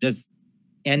 does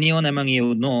anyone among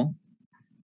you know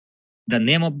the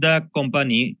name of the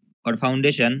company or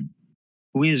foundation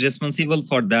who is responsible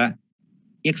for the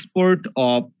export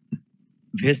of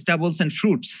vegetables and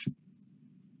fruits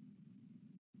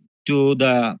to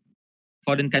the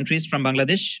foreign countries from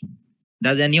Bangladesh?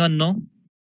 Does anyone know?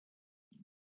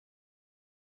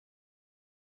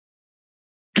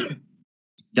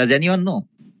 Does anyone know?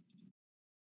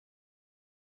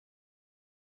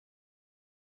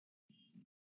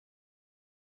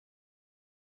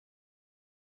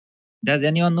 Does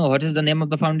anyone know what is the name of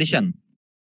the foundation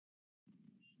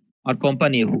or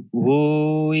company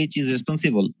which is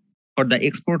responsible for the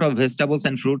export of vegetables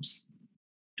and fruits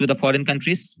to the foreign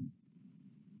countries?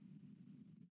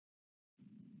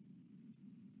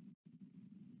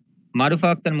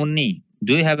 Marufa Akhtar Munni,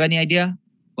 do you have any idea?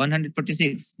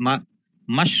 146.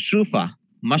 Mashrufa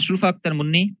Akhtar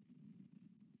Munni,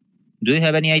 do you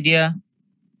have any idea?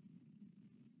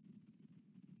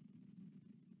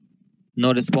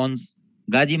 No response.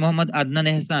 Gaji Muhammad Adnan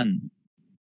Ehsan,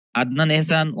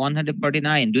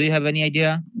 149. Do you have any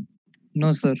idea?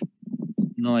 No, sir.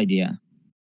 No idea.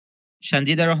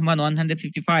 Shanjida Rahman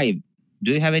 155.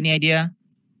 Do you have any idea?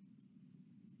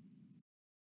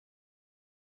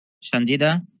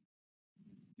 Shanjida?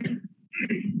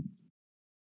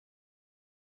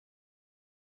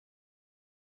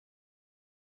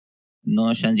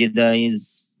 No, Shanjida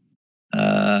is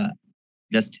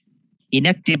just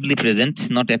inactively present,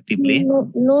 not actively.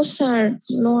 No, sir.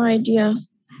 No idea.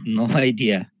 No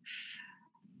idea.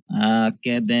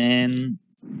 Okay, then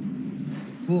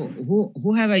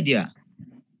who have idea?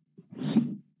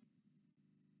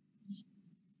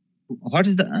 What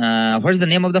is the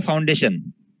name of the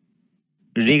foundation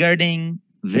regarding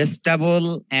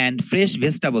vegetable and fresh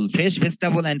vegetable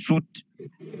and fruit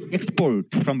export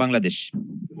from Bangladesh?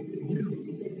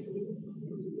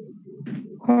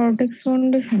 Cortex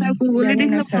Foundation.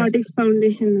 Cortex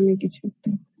Foundation নামে কিছু।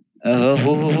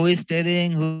 Who is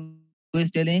telling? Who is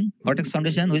telling? Cortex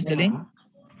Foundation. Who is telling?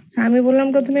 আমি বললাম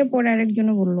প্রথমে, পরে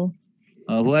আরেকজনও বললো।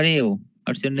 Who are you?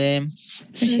 What's your name?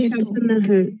 Shamsun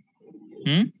Nahar.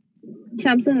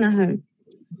 Shamsun Nahar.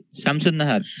 Shamsun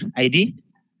Nahar. ID?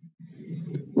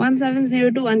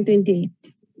 1702-128.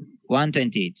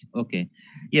 128. Okay.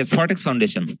 Yes, Hortex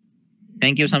Foundation.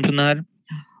 Thank you, Shamsun Nahar.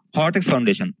 Hortex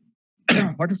Foundation.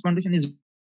 Hortex Foundation is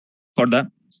for the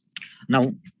now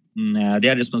they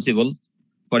are responsible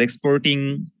for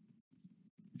exporting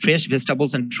fresh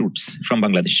vegetables and fruits from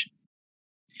Bangladesh.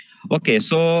 Okay,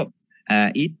 so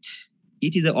it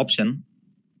is an option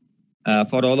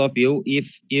for all of you if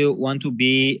you want to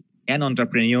be an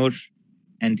entrepreneur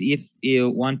and if you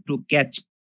want to catch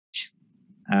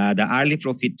the early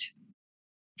profit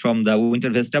from the winter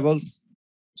vegetables.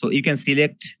 So you can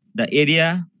select the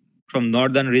area from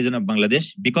northern region of Bangladesh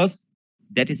because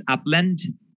that is upland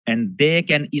and they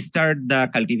can start the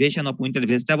cultivation of winter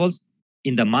vegetables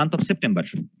in the month of September.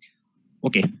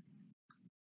 Okay.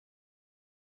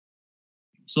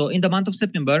 So in the month of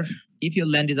September, if your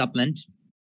land is upland,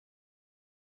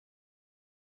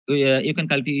 you can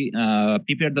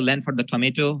prepare the land for the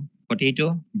tomato,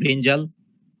 potato, brinjal,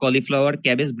 cauliflower,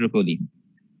 cabbage, broccoli.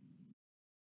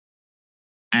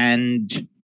 And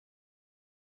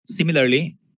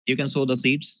similarly, you can sow the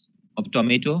seeds of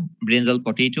tomato, brinjal,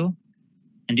 potato,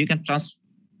 and you can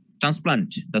transplant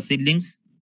the seedlings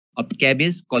of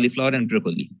cabbage, cauliflower, and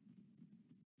broccoli.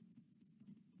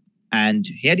 And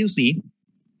here you see,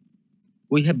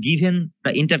 we have given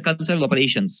the intercultural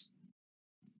operations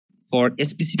for a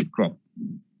specific crop.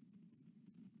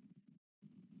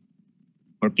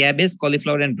 For cabbage,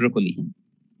 cauliflower, and broccoli,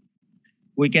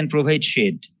 we can provide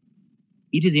shade.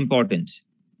 It is important.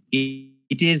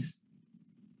 It is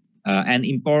an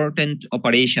important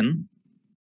operation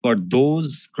for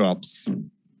those crops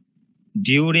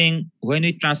during when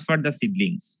we transfer the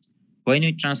seedlings. When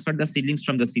we transfer the seedlings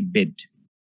from the seedbed.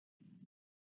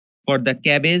 For the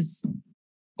cabbage,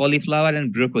 cauliflower,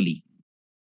 and broccoli,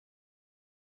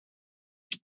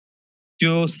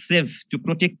 to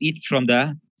protect it from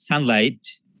the sunlight,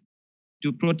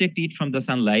 to protect the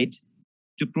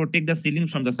seedling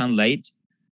from the sunlight,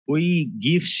 we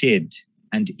give shade.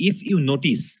 And if you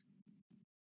notice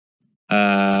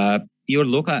in your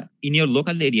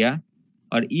local area,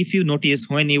 or if you notice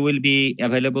when you will be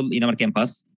available in our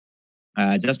campus,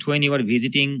 just when you are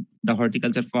visiting the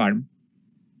horticulture farm,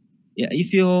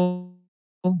 if you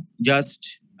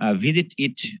just visit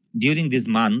it during this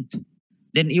month,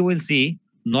 then you will see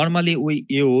normally we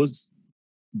use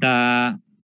the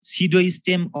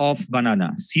pseudostem of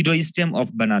banana. Pseudostem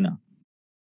of banana.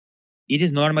 It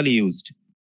is normally used.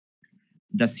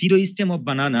 The pseudostem of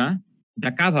banana,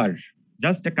 the cover,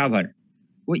 just the cover.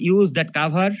 We use that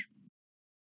cover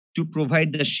to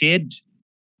provide the shade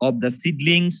of the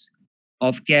seedlings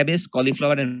of cabbage,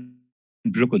 cauliflower, and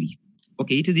broccoli.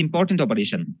 Okay, it is important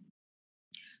operation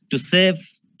to save,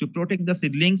 to protect the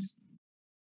seedlings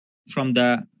from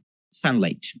the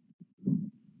sunlight.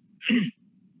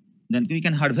 Then we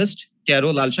can harvest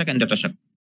taro, lal shak, and data shak.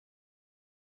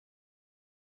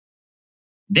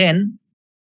 Then,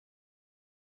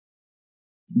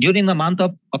 during the month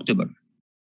of October,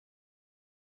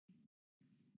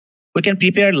 we can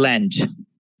prepare land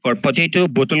for potato,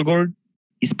 bottle gourd,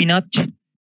 spinach,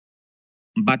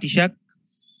 batishak.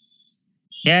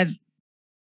 Here,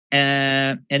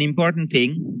 an important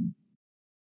thing,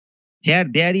 here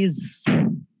there is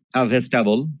a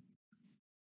vegetable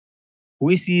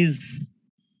which is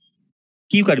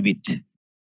cucurbit,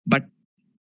 but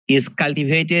is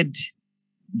cultivated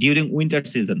during winter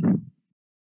season.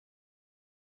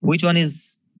 Which one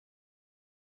is?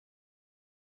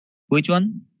 Which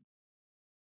one?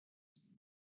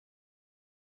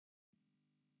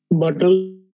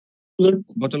 Bottle gourd.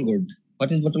 Bottle gourd.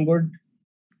 What is bottle gourd?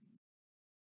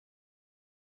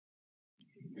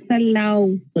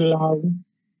 Lao.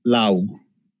 Lao.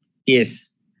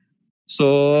 Yes.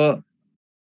 So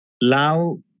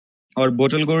Lao or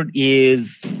bottle gourd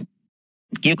is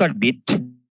cucurbit,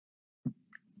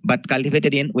 but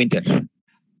cultivated in winter.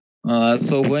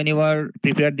 So when you are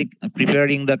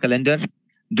preparing the calendar,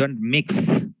 don't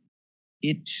mix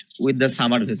it with the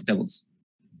summer vegetables.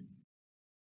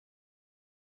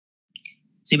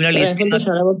 Similarly,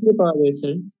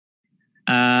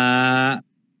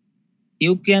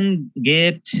 you can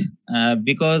get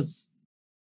because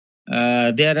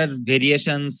there are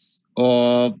variations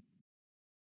of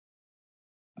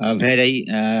there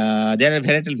are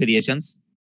varietal variations,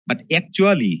 but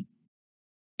actually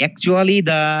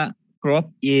the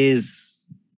crop is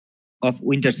of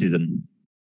winter season.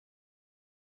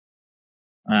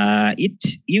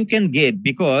 It you can get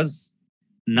because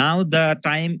now the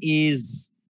time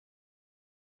is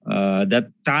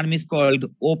the term is called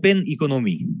open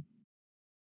economy.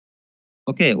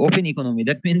 Okay, open economy.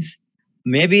 That means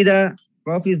maybe the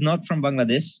crop is not from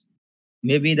Bangladesh,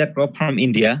 maybe the crop from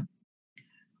India,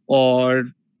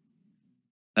 or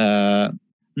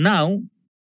now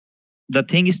the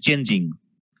thing is changing.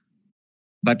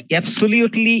 But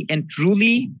absolutely and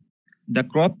truly, the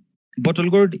crop bottle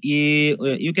gourd,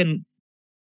 you can,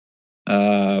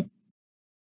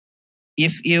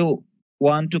 if you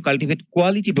want to cultivate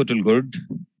quality bottle gourd,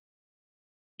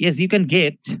 yes, you can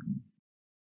get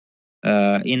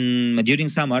during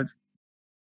summer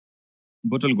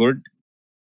bottle gourd,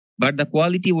 but the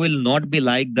quality will not be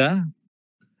like the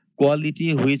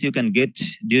quality which you can get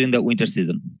during the winter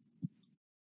season.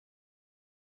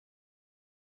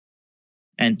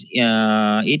 And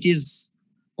it is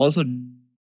also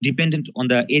dependent on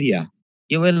the area.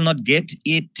 You will not get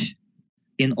it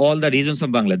in all the regions of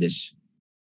Bangladesh.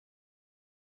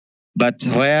 But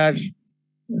where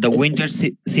the winter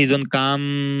season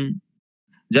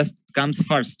just comes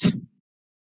first,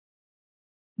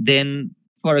 then,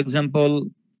 for example,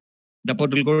 the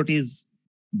bottle gourd is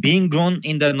being grown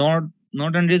in the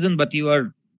northern region, but you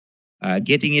are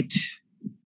getting it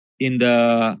in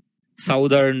the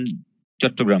southern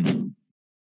Chattogram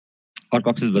or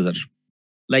Cox's Bazar,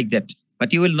 like that.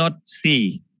 But you will not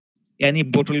see any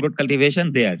bottle gourd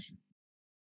cultivation there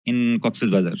in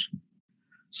Cox's Bazar.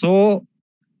 So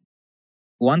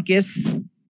one case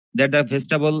that the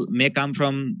vegetable may come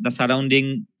from the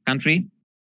surrounding country,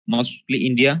 mostly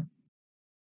India,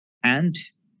 and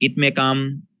it may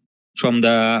come from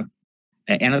the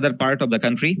another part of the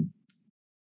country.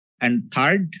 And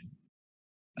third,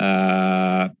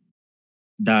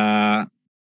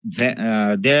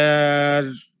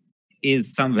 there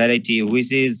is some variety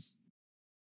which is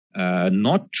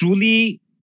not truly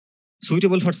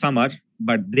suitable for summer,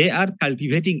 but they are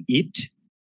cultivating it.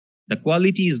 The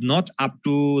quality is not up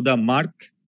to the mark,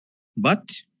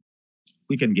 but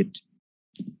we can get.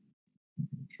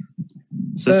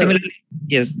 So similarly,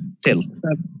 yes, tell.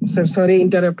 Sir, sorry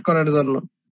interrupt করার জন্য।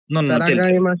 No, sir tell.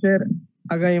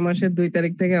 আগামী মাসের 2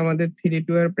 তারিখ থেকে আমাদের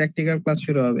 3-2 এর practical class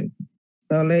শুরু হবে।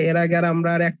 তাহলে এর আগে আর আমরা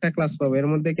আর একটা ক্লাস পাবো। এর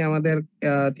মধ্যে কি আমাদের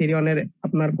 3-1 এর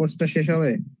আপনার কোর্সটা শেষ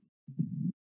হবে?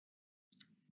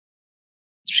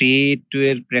 3-2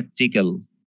 এর প্র্যাকটিক্যাল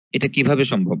এটা কিভাবে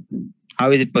সম্ভব? How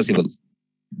is it possible?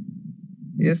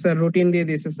 Yes sir, routine দিয়ে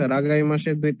দিয়েছে স্যার। আগামী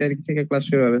মাসের 2 তারিখ থেকে ক্লাস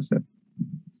শুরু হবে sir.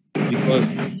 Because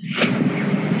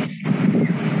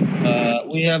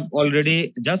we have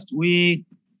already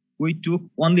we took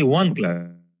only one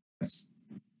class.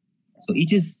 So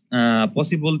it is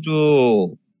possible to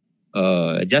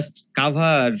just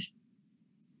cover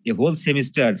a whole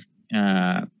semester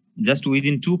just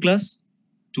within 2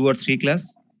 or 3 class.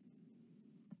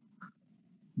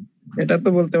 এটা তো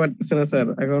বলতে পারতেছে না স্যার,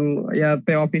 এখন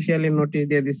ইয়াতে অফিশিয়ালি নোটিশ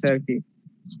দিয়ে দিছে আর কি।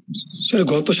 স্যার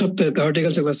গত সপ্তাহে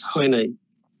হর্টিকালচার ক্লাস হয় নাই।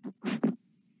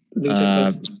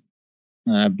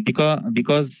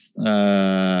 Because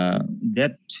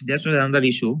that was another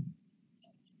issue.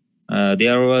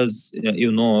 There was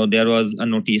there was a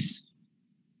notice.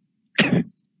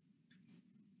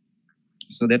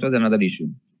 So that was another issue.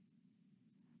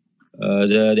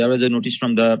 There was a notice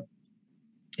from the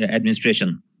administration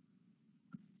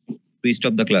to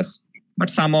stop the class, but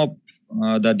some of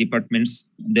the departments,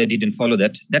 they didn't follow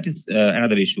that. That is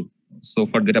another issue, so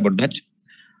forget about that.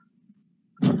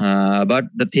 But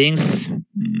the things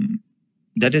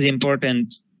that is important,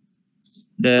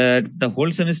 that the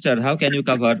whole semester, how can you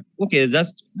cover? Okay,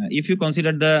 just if you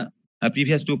consider the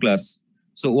previous 2 class,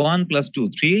 so 1 plus 2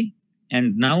 3 and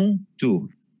now 2,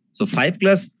 so 5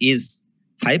 class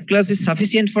is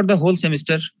sufficient for the whole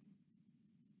semester.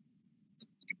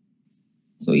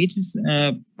 So it is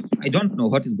I don't know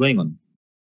what is going on.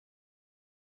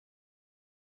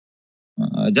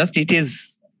 Just it is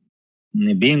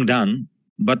being done,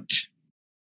 but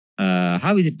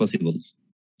how is it possible?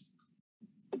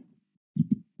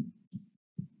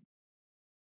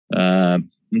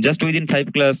 Just within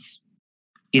 5 class,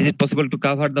 is it possible to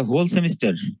cover the whole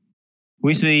semester,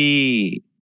 which we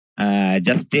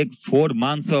just take 4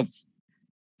 months of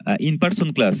in-person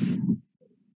class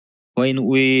when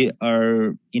we are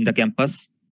in the campus?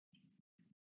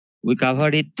 We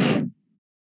covered it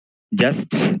just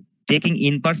taking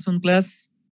in-person class,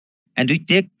 and we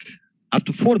take up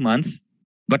to 4 months,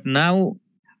 but now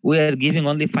we are giving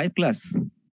only 5 class.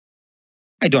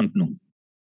 I don't know.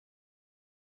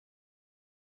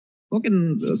 Okay,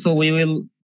 so we will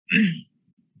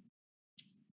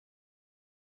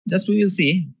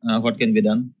see what can be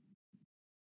done.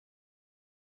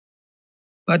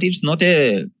 But it's not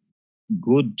a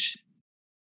good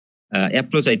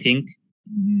approach, I think.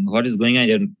 What is going on,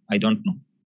 I don't know.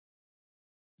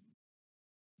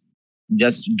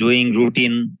 Just doing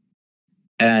routine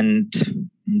and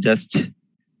just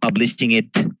publishing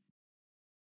it.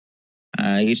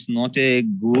 It's not a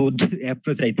good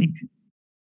approach, I think.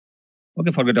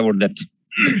 Okay, forget about that.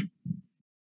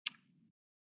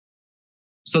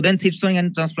 So then seed sowing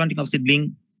and transplanting of seedling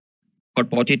for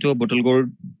potato, bottle gourd,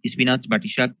 spinach,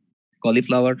 batishak,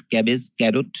 cauliflower, cabbage,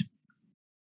 carrot.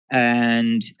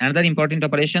 And another important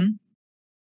operation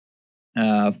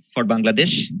for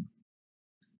Bangladesh,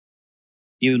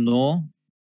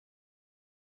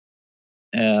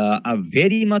 a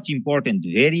very much important,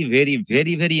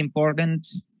 very important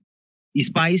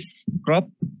spice crop,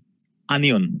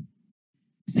 onion.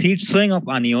 Seed sowing of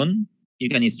onion, you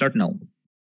can start now.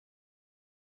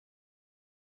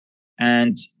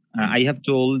 And I have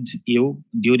told you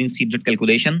during seed rate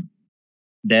calculation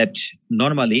that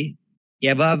normally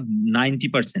above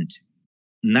 90%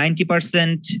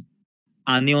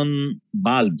 onion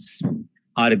bulbs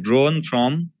are grown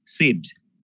from seed,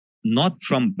 not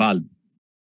from bulb.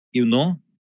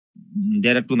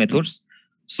 There are 2 methods.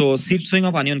 So seed sowing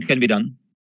of onion can be done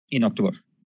in October.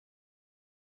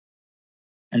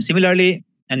 And similarly,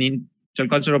 an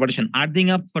intercultural operation, earthing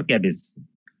up for cabbage,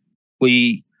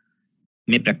 we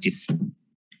may practice.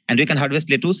 And we can harvest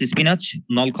lettuce, spinach,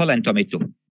 nolkhol, and tomato.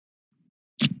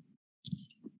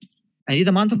 And in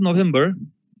the month of November,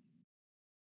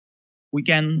 we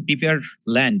can prepare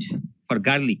land for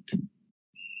garlic.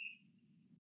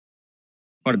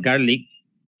 For garlic,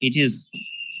 it is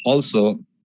also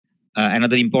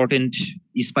another important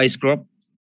spice crop,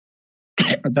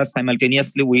 just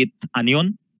simultaneously with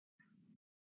onion.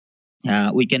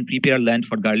 We can prepare land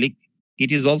for garlic.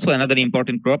 It is also another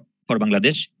important crop for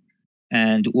Bangladesh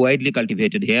and widely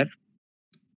cultivated here.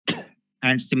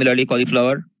 And similarly,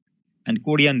 cauliflower and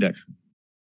coriander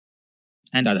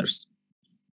and others.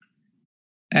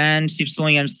 And seed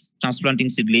sowing and transplanting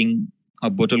seedling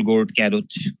of bottle gourd,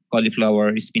 carrot,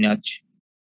 cauliflower, spinach,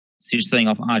 seed sowing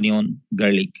of onion,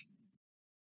 garlic.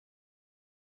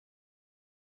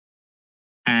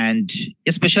 And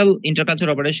a special intercultural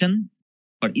operation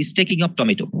for staking of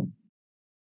tomato.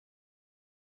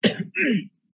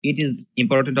 It is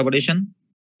important operation.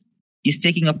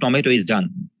 Staking of tomato is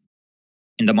done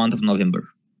in the month of November.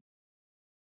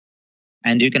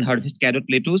 And you can harvest carrot,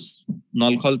 lettuce,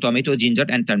 nolkhol, tomato, ginger,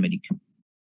 and turmeric.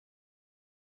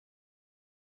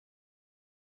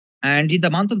 And in the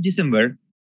month of December,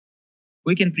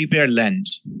 we can prepare land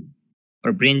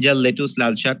or brinjal, lettuce,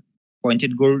 lal shak,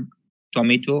 pointed gourd,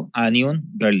 tomato, onion,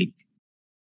 garlic.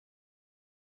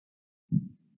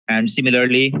 And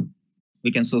similarly,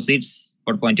 we can sow seeds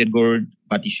for pointed gourd,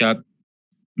 bati shak,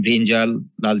 brinjal,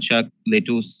 lal shak,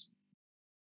 lettuce,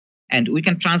 and we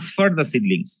can transfer the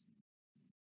seedlings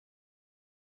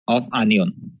of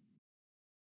onion.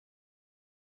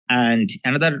 And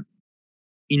another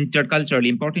important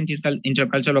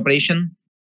intercultural operation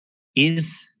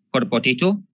is for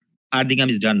potato. Ardingam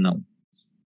is done now.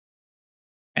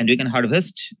 And we can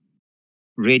harvest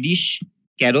radish,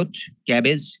 carrot,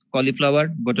 cabbage, cauliflower,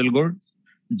 bottle gourd,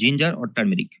 ginger, or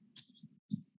turmeric.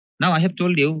 Now I have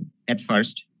told you at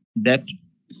first that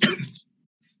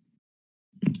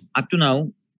up to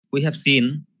now we have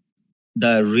seen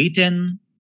the written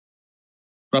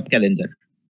crop calendar.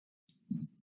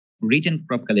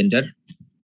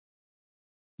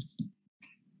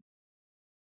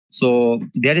 So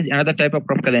there is another type of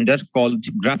crop calendar called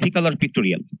graphical or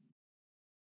pictorial.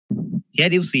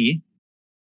 Here you see,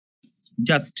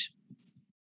 just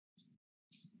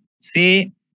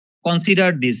say,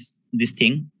 consider this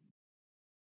thing.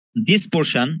 This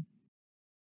portion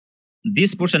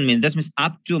means, that means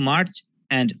up to March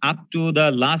and up to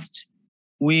the last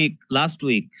week.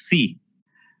 See,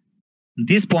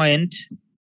 this point,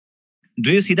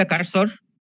 do you see the cursor?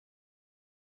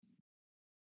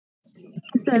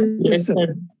 Yes,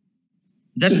 sir.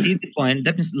 Just see the point.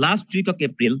 That means last week of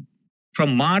April,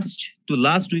 from March to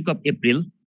last week of April,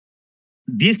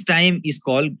 this time is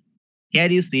called, here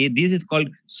you see, this is called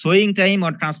sowing time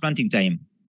or transplanting time.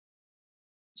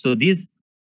 So this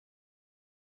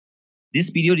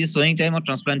period is sowing time or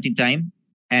transplanting time.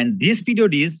 And this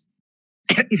period is,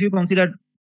 if you consider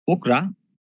okra,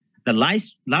 the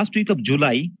last week of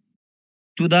July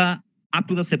to the up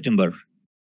to the September.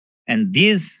 And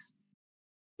this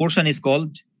portion is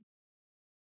called,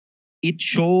 it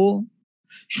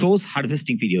shows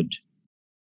harvesting period.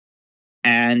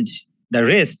 And the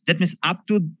rest, that means up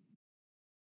to,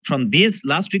 from this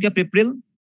last week of April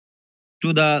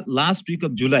to the last week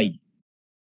of July,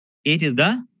 it is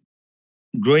the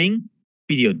growing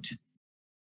period,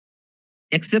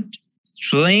 except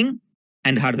sowing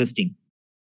and harvesting.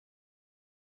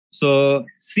 So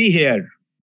see here,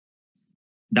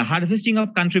 the harvesting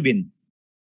of country bean,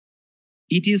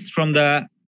 it is from the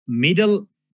middle,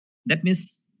 that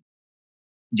means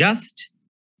just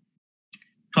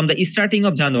from the starting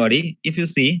of January. If you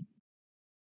see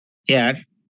here,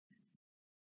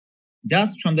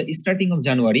 just from the starting of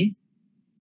January,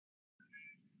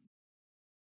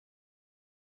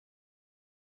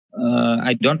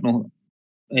 I don't know,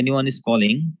 anyone is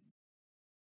calling.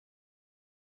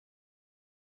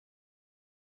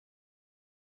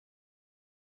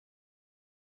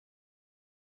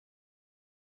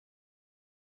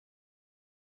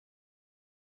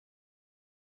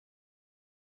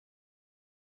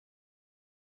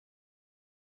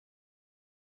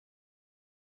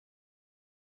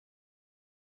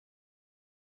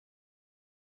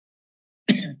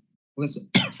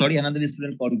 Sorry, another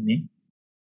student called me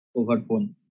over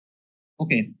phone.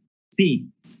 Okay, see,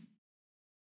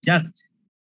 just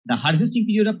the harvesting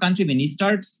period of country bean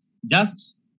starts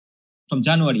just from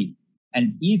January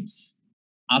and it's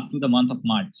up to the month of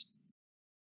March.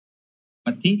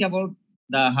 But think about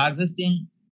the harvesting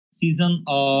season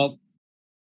of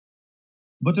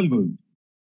bottle gourd.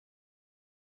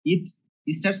 It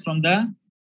starts from the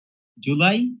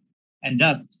July and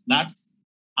just that's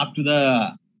up to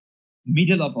the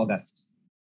middle of August.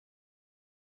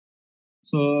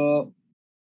 So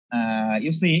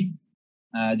you see,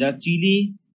 the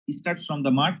chili starts from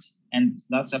the March and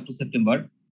lasts up to September,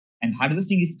 and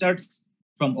harvesting starts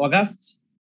from August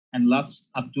and lasts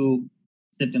up to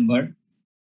September,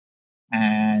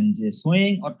 and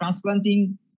sowing or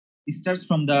transplanting starts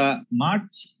from the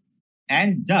March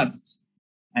and just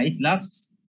it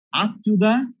lasts up to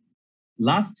the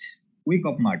last week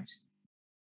of March.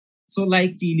 So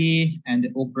like chili and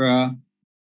okra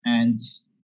and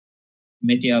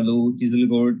mete aloo, chisel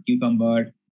gourd,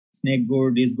 cucumber, snake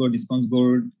gourd, rice gourd, sponge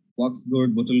gourd, wax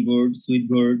gourd, bottle gourd, sweet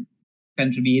gourd,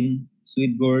 country bean,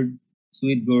 sweet gourd,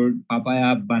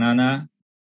 papaya, banana,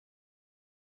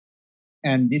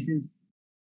 and this is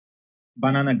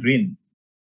banana green,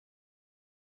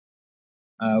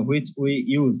 which we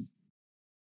use,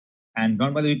 and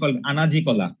normally we call anaji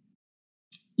kola,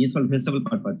 is for vegetable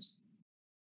purpose.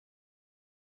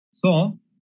 So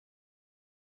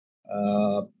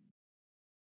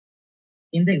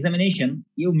in the examination,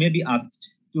 you may be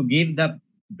asked to give the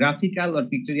graphical or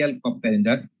pictorial crop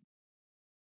calendar.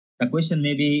 The question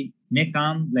may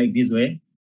come like this way,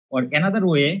 or another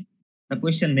way, the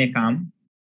question may come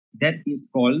that is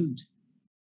called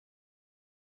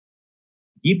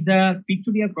give the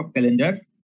pictorial crop calendar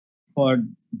for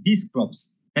these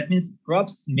crops. That means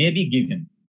crops may be given.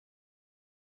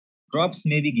 Crops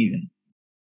may be given.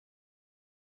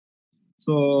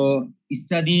 So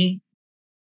study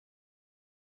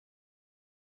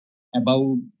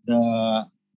about the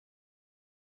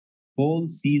whole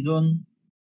season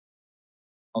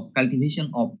of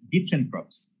cultivation of different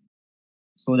crops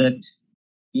so that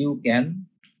you can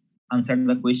answer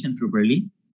the question properly.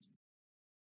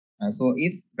 So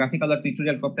if graphical or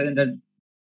pictorial crop calendar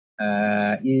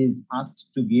is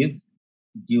asked to give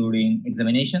during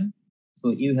examination,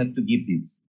 so you have to give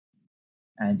this.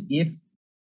 And if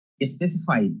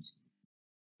specified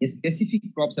specific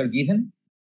crops are given,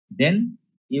 then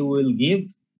you will give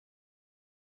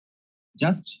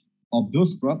just of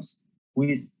those crops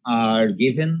which are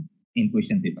given in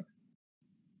question paper.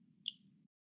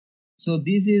 So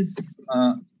this is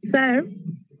Sir,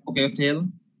 okay. Tell.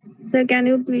 sir, can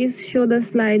you please show the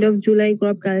slide of July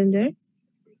crop calendar?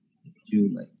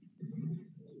 July.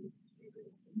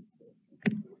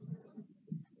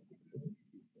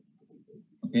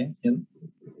 Okay. Tell.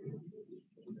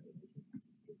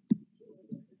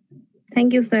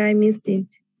 Thank you, sir. I missed it.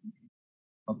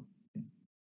 Okay.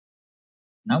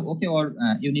 Now, okay, or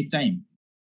you need time?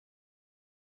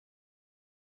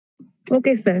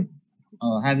 Okay, sir.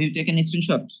 Have you taken a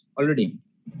screenshot already?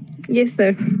 Yes,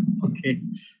 sir. Okay.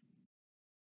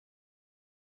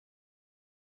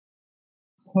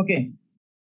 Okay.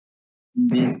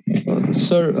 This.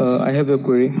 Sir, I have a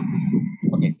query.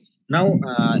 Okay. Now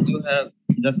you have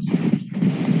just.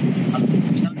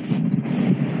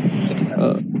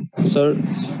 Sir,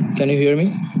 can you hear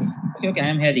me? Okay, okay, I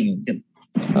am hearing you.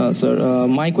 Tell. Sir,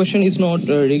 my question is not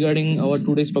regarding our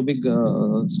today's topic.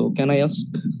 So can I ask?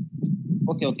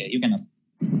 Okay, okay, you can ask.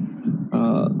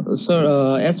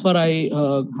 Sir, as far I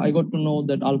got to know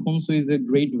that Alfonso is a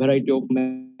great variety of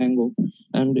mango,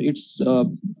 and it's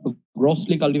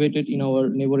grossly cultivated in our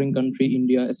neighboring country,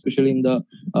 India, especially in the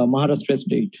Maharashtra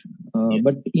state. Yes.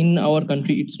 But in our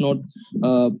country, it's not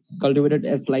cultivated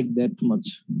as like that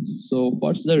much. So,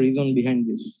 what's the reason behind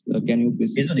this? Can you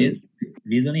please?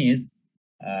 Reason is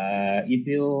if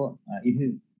you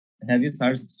have you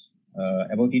searched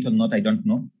about it or not, I don't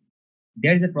know.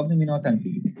 There is a problem in our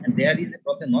country, and there is a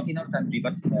problem not in our country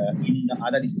but in the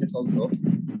other states also.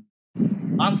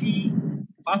 Puffy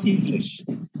flesh.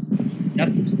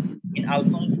 Just in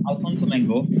Alfonso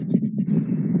mango,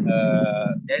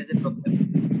 there is a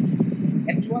problem.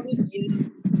 Actually,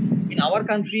 in our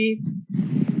country,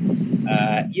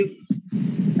 if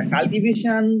the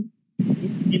cultivation,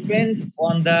 it depends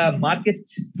on the market,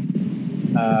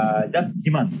 just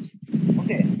demand.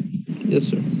 Okay. Yes,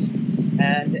 sir.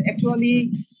 And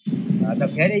actually, the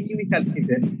variety we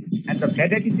cultivate and the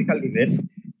varieties we cultivate,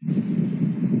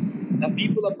 the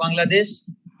people of Bangladesh,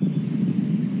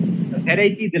 the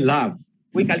variety they love,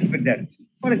 we cultivate that.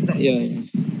 For example,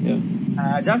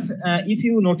 just if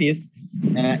you notice,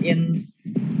 in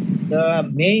the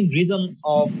main region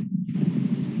of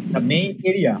the main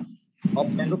area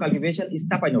of mango cultivation is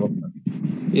Champaign.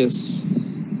 Yes.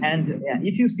 And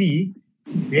if you see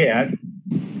there,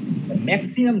 the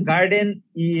maximum garden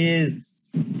is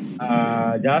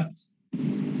just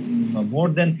more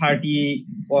than 30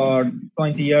 or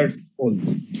 20 years old.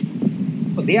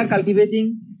 So they are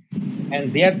cultivating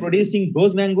and they are producing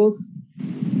those mangoes,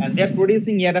 and they are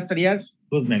producing year after year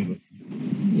those mangoes.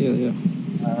 Yeah.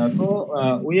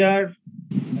 So we are,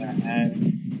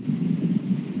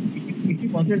 if you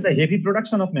consider the heavy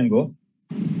production of mango,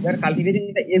 we are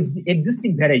cultivating the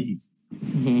existing varieties.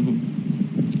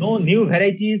 No new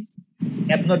varieties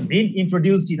have not been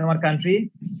introduced in our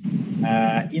country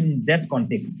in that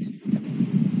context.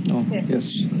 Okay.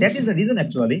 Yes. That is the reason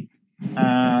actually.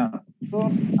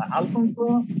 So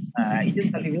Alfonso, it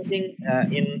is cultivating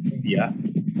in India.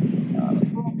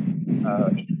 So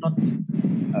it is not.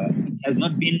 It has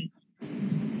not been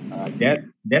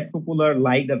that popular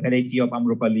like the variety of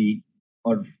Amropali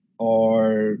or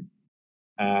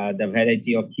the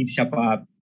variety of Kipshapa,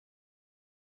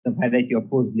 the variety of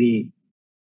Fozli,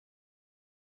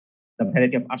 the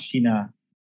variety of Ashina,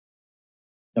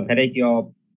 the variety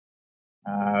of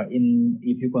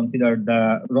if you consider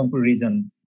the Rangpur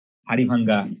region,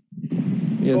 Haribhanga.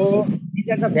 Yes, so sir. these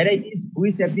are the varieties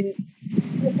which have been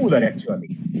popular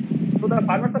actually. So the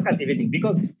farmers are cultivating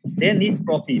because they need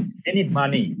profits, they need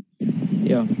money.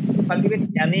 Yeah. To cultivate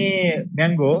any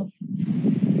mango,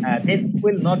 they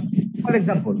will not. For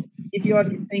example, if you are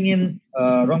staying in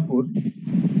Rangpur,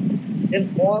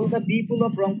 then all the people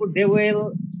of Rangpur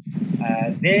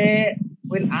they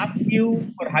will ask you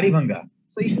for Haribanga.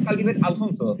 So if you cultivate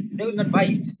Alfonso, they will not buy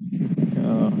it.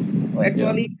 So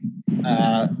actually,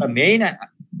 the main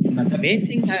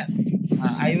thing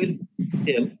I will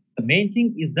tell, the main thing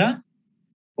is the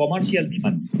commercial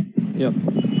demand. Yeah.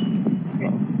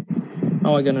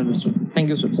 Now I can understand. Thank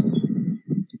you, sir.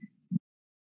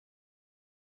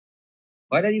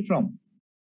 Where are you from?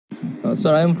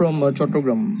 Sir, I am from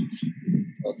Chattogram.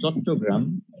 Chattogram.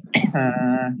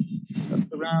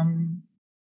 Chattogram.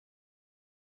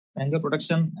 Mango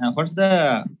production. What's the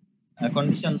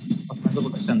condition of mango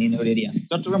production in your area?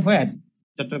 Chattogram where?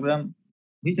 Chattogram,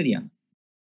 which area?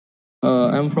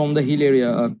 I am from the hill area,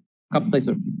 Kaptai,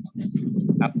 sir.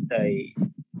 Kaptai.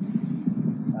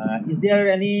 Is there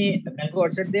any mango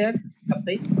orchard there,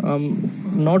 Kaptai?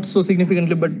 Not so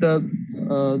significantly, but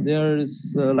there is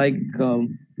like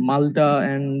Malta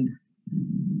and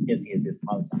yes,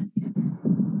 Malta.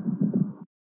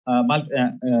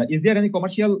 Is there any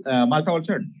commercial Malta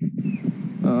orchard?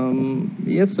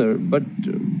 Yes, sir, but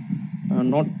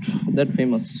not that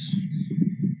famous.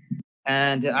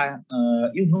 And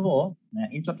you know,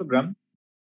 in Chattogram,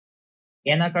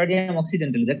 Anacardium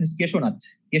occidental, that means cashew nut.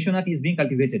 Cashew nut is being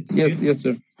cultivated. Yes,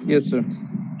 sir. Yes, sir.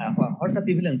 What's the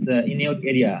prevalence in your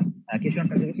area? Cashew nut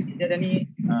cultivation. Is there any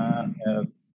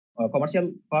commercial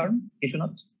farm cashew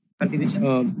nut cultivation?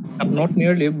 Not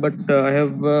nearly, but I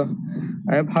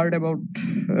have heard about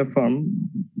a farm.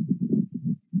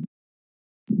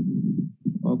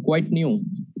 Quite new.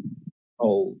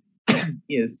 Oh,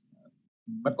 yes.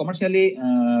 But commercially,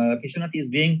 cashew nut is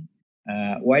being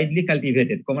widely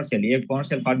cultivated commercially. A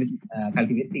commercial farm is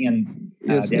cultivating and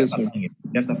they're supplying it.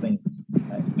 They're supplying it.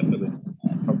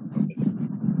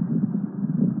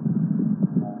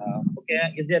 Okay.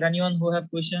 Is there anyone who have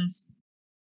questions?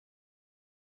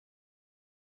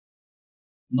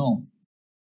 No.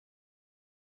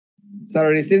 Sir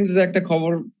recent যে একটা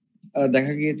খবর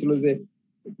দেখা গিয়েছিল যে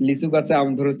লিচু গাছে আম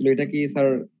ধরেছিল, এটা কি স্যার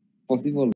পসিবল?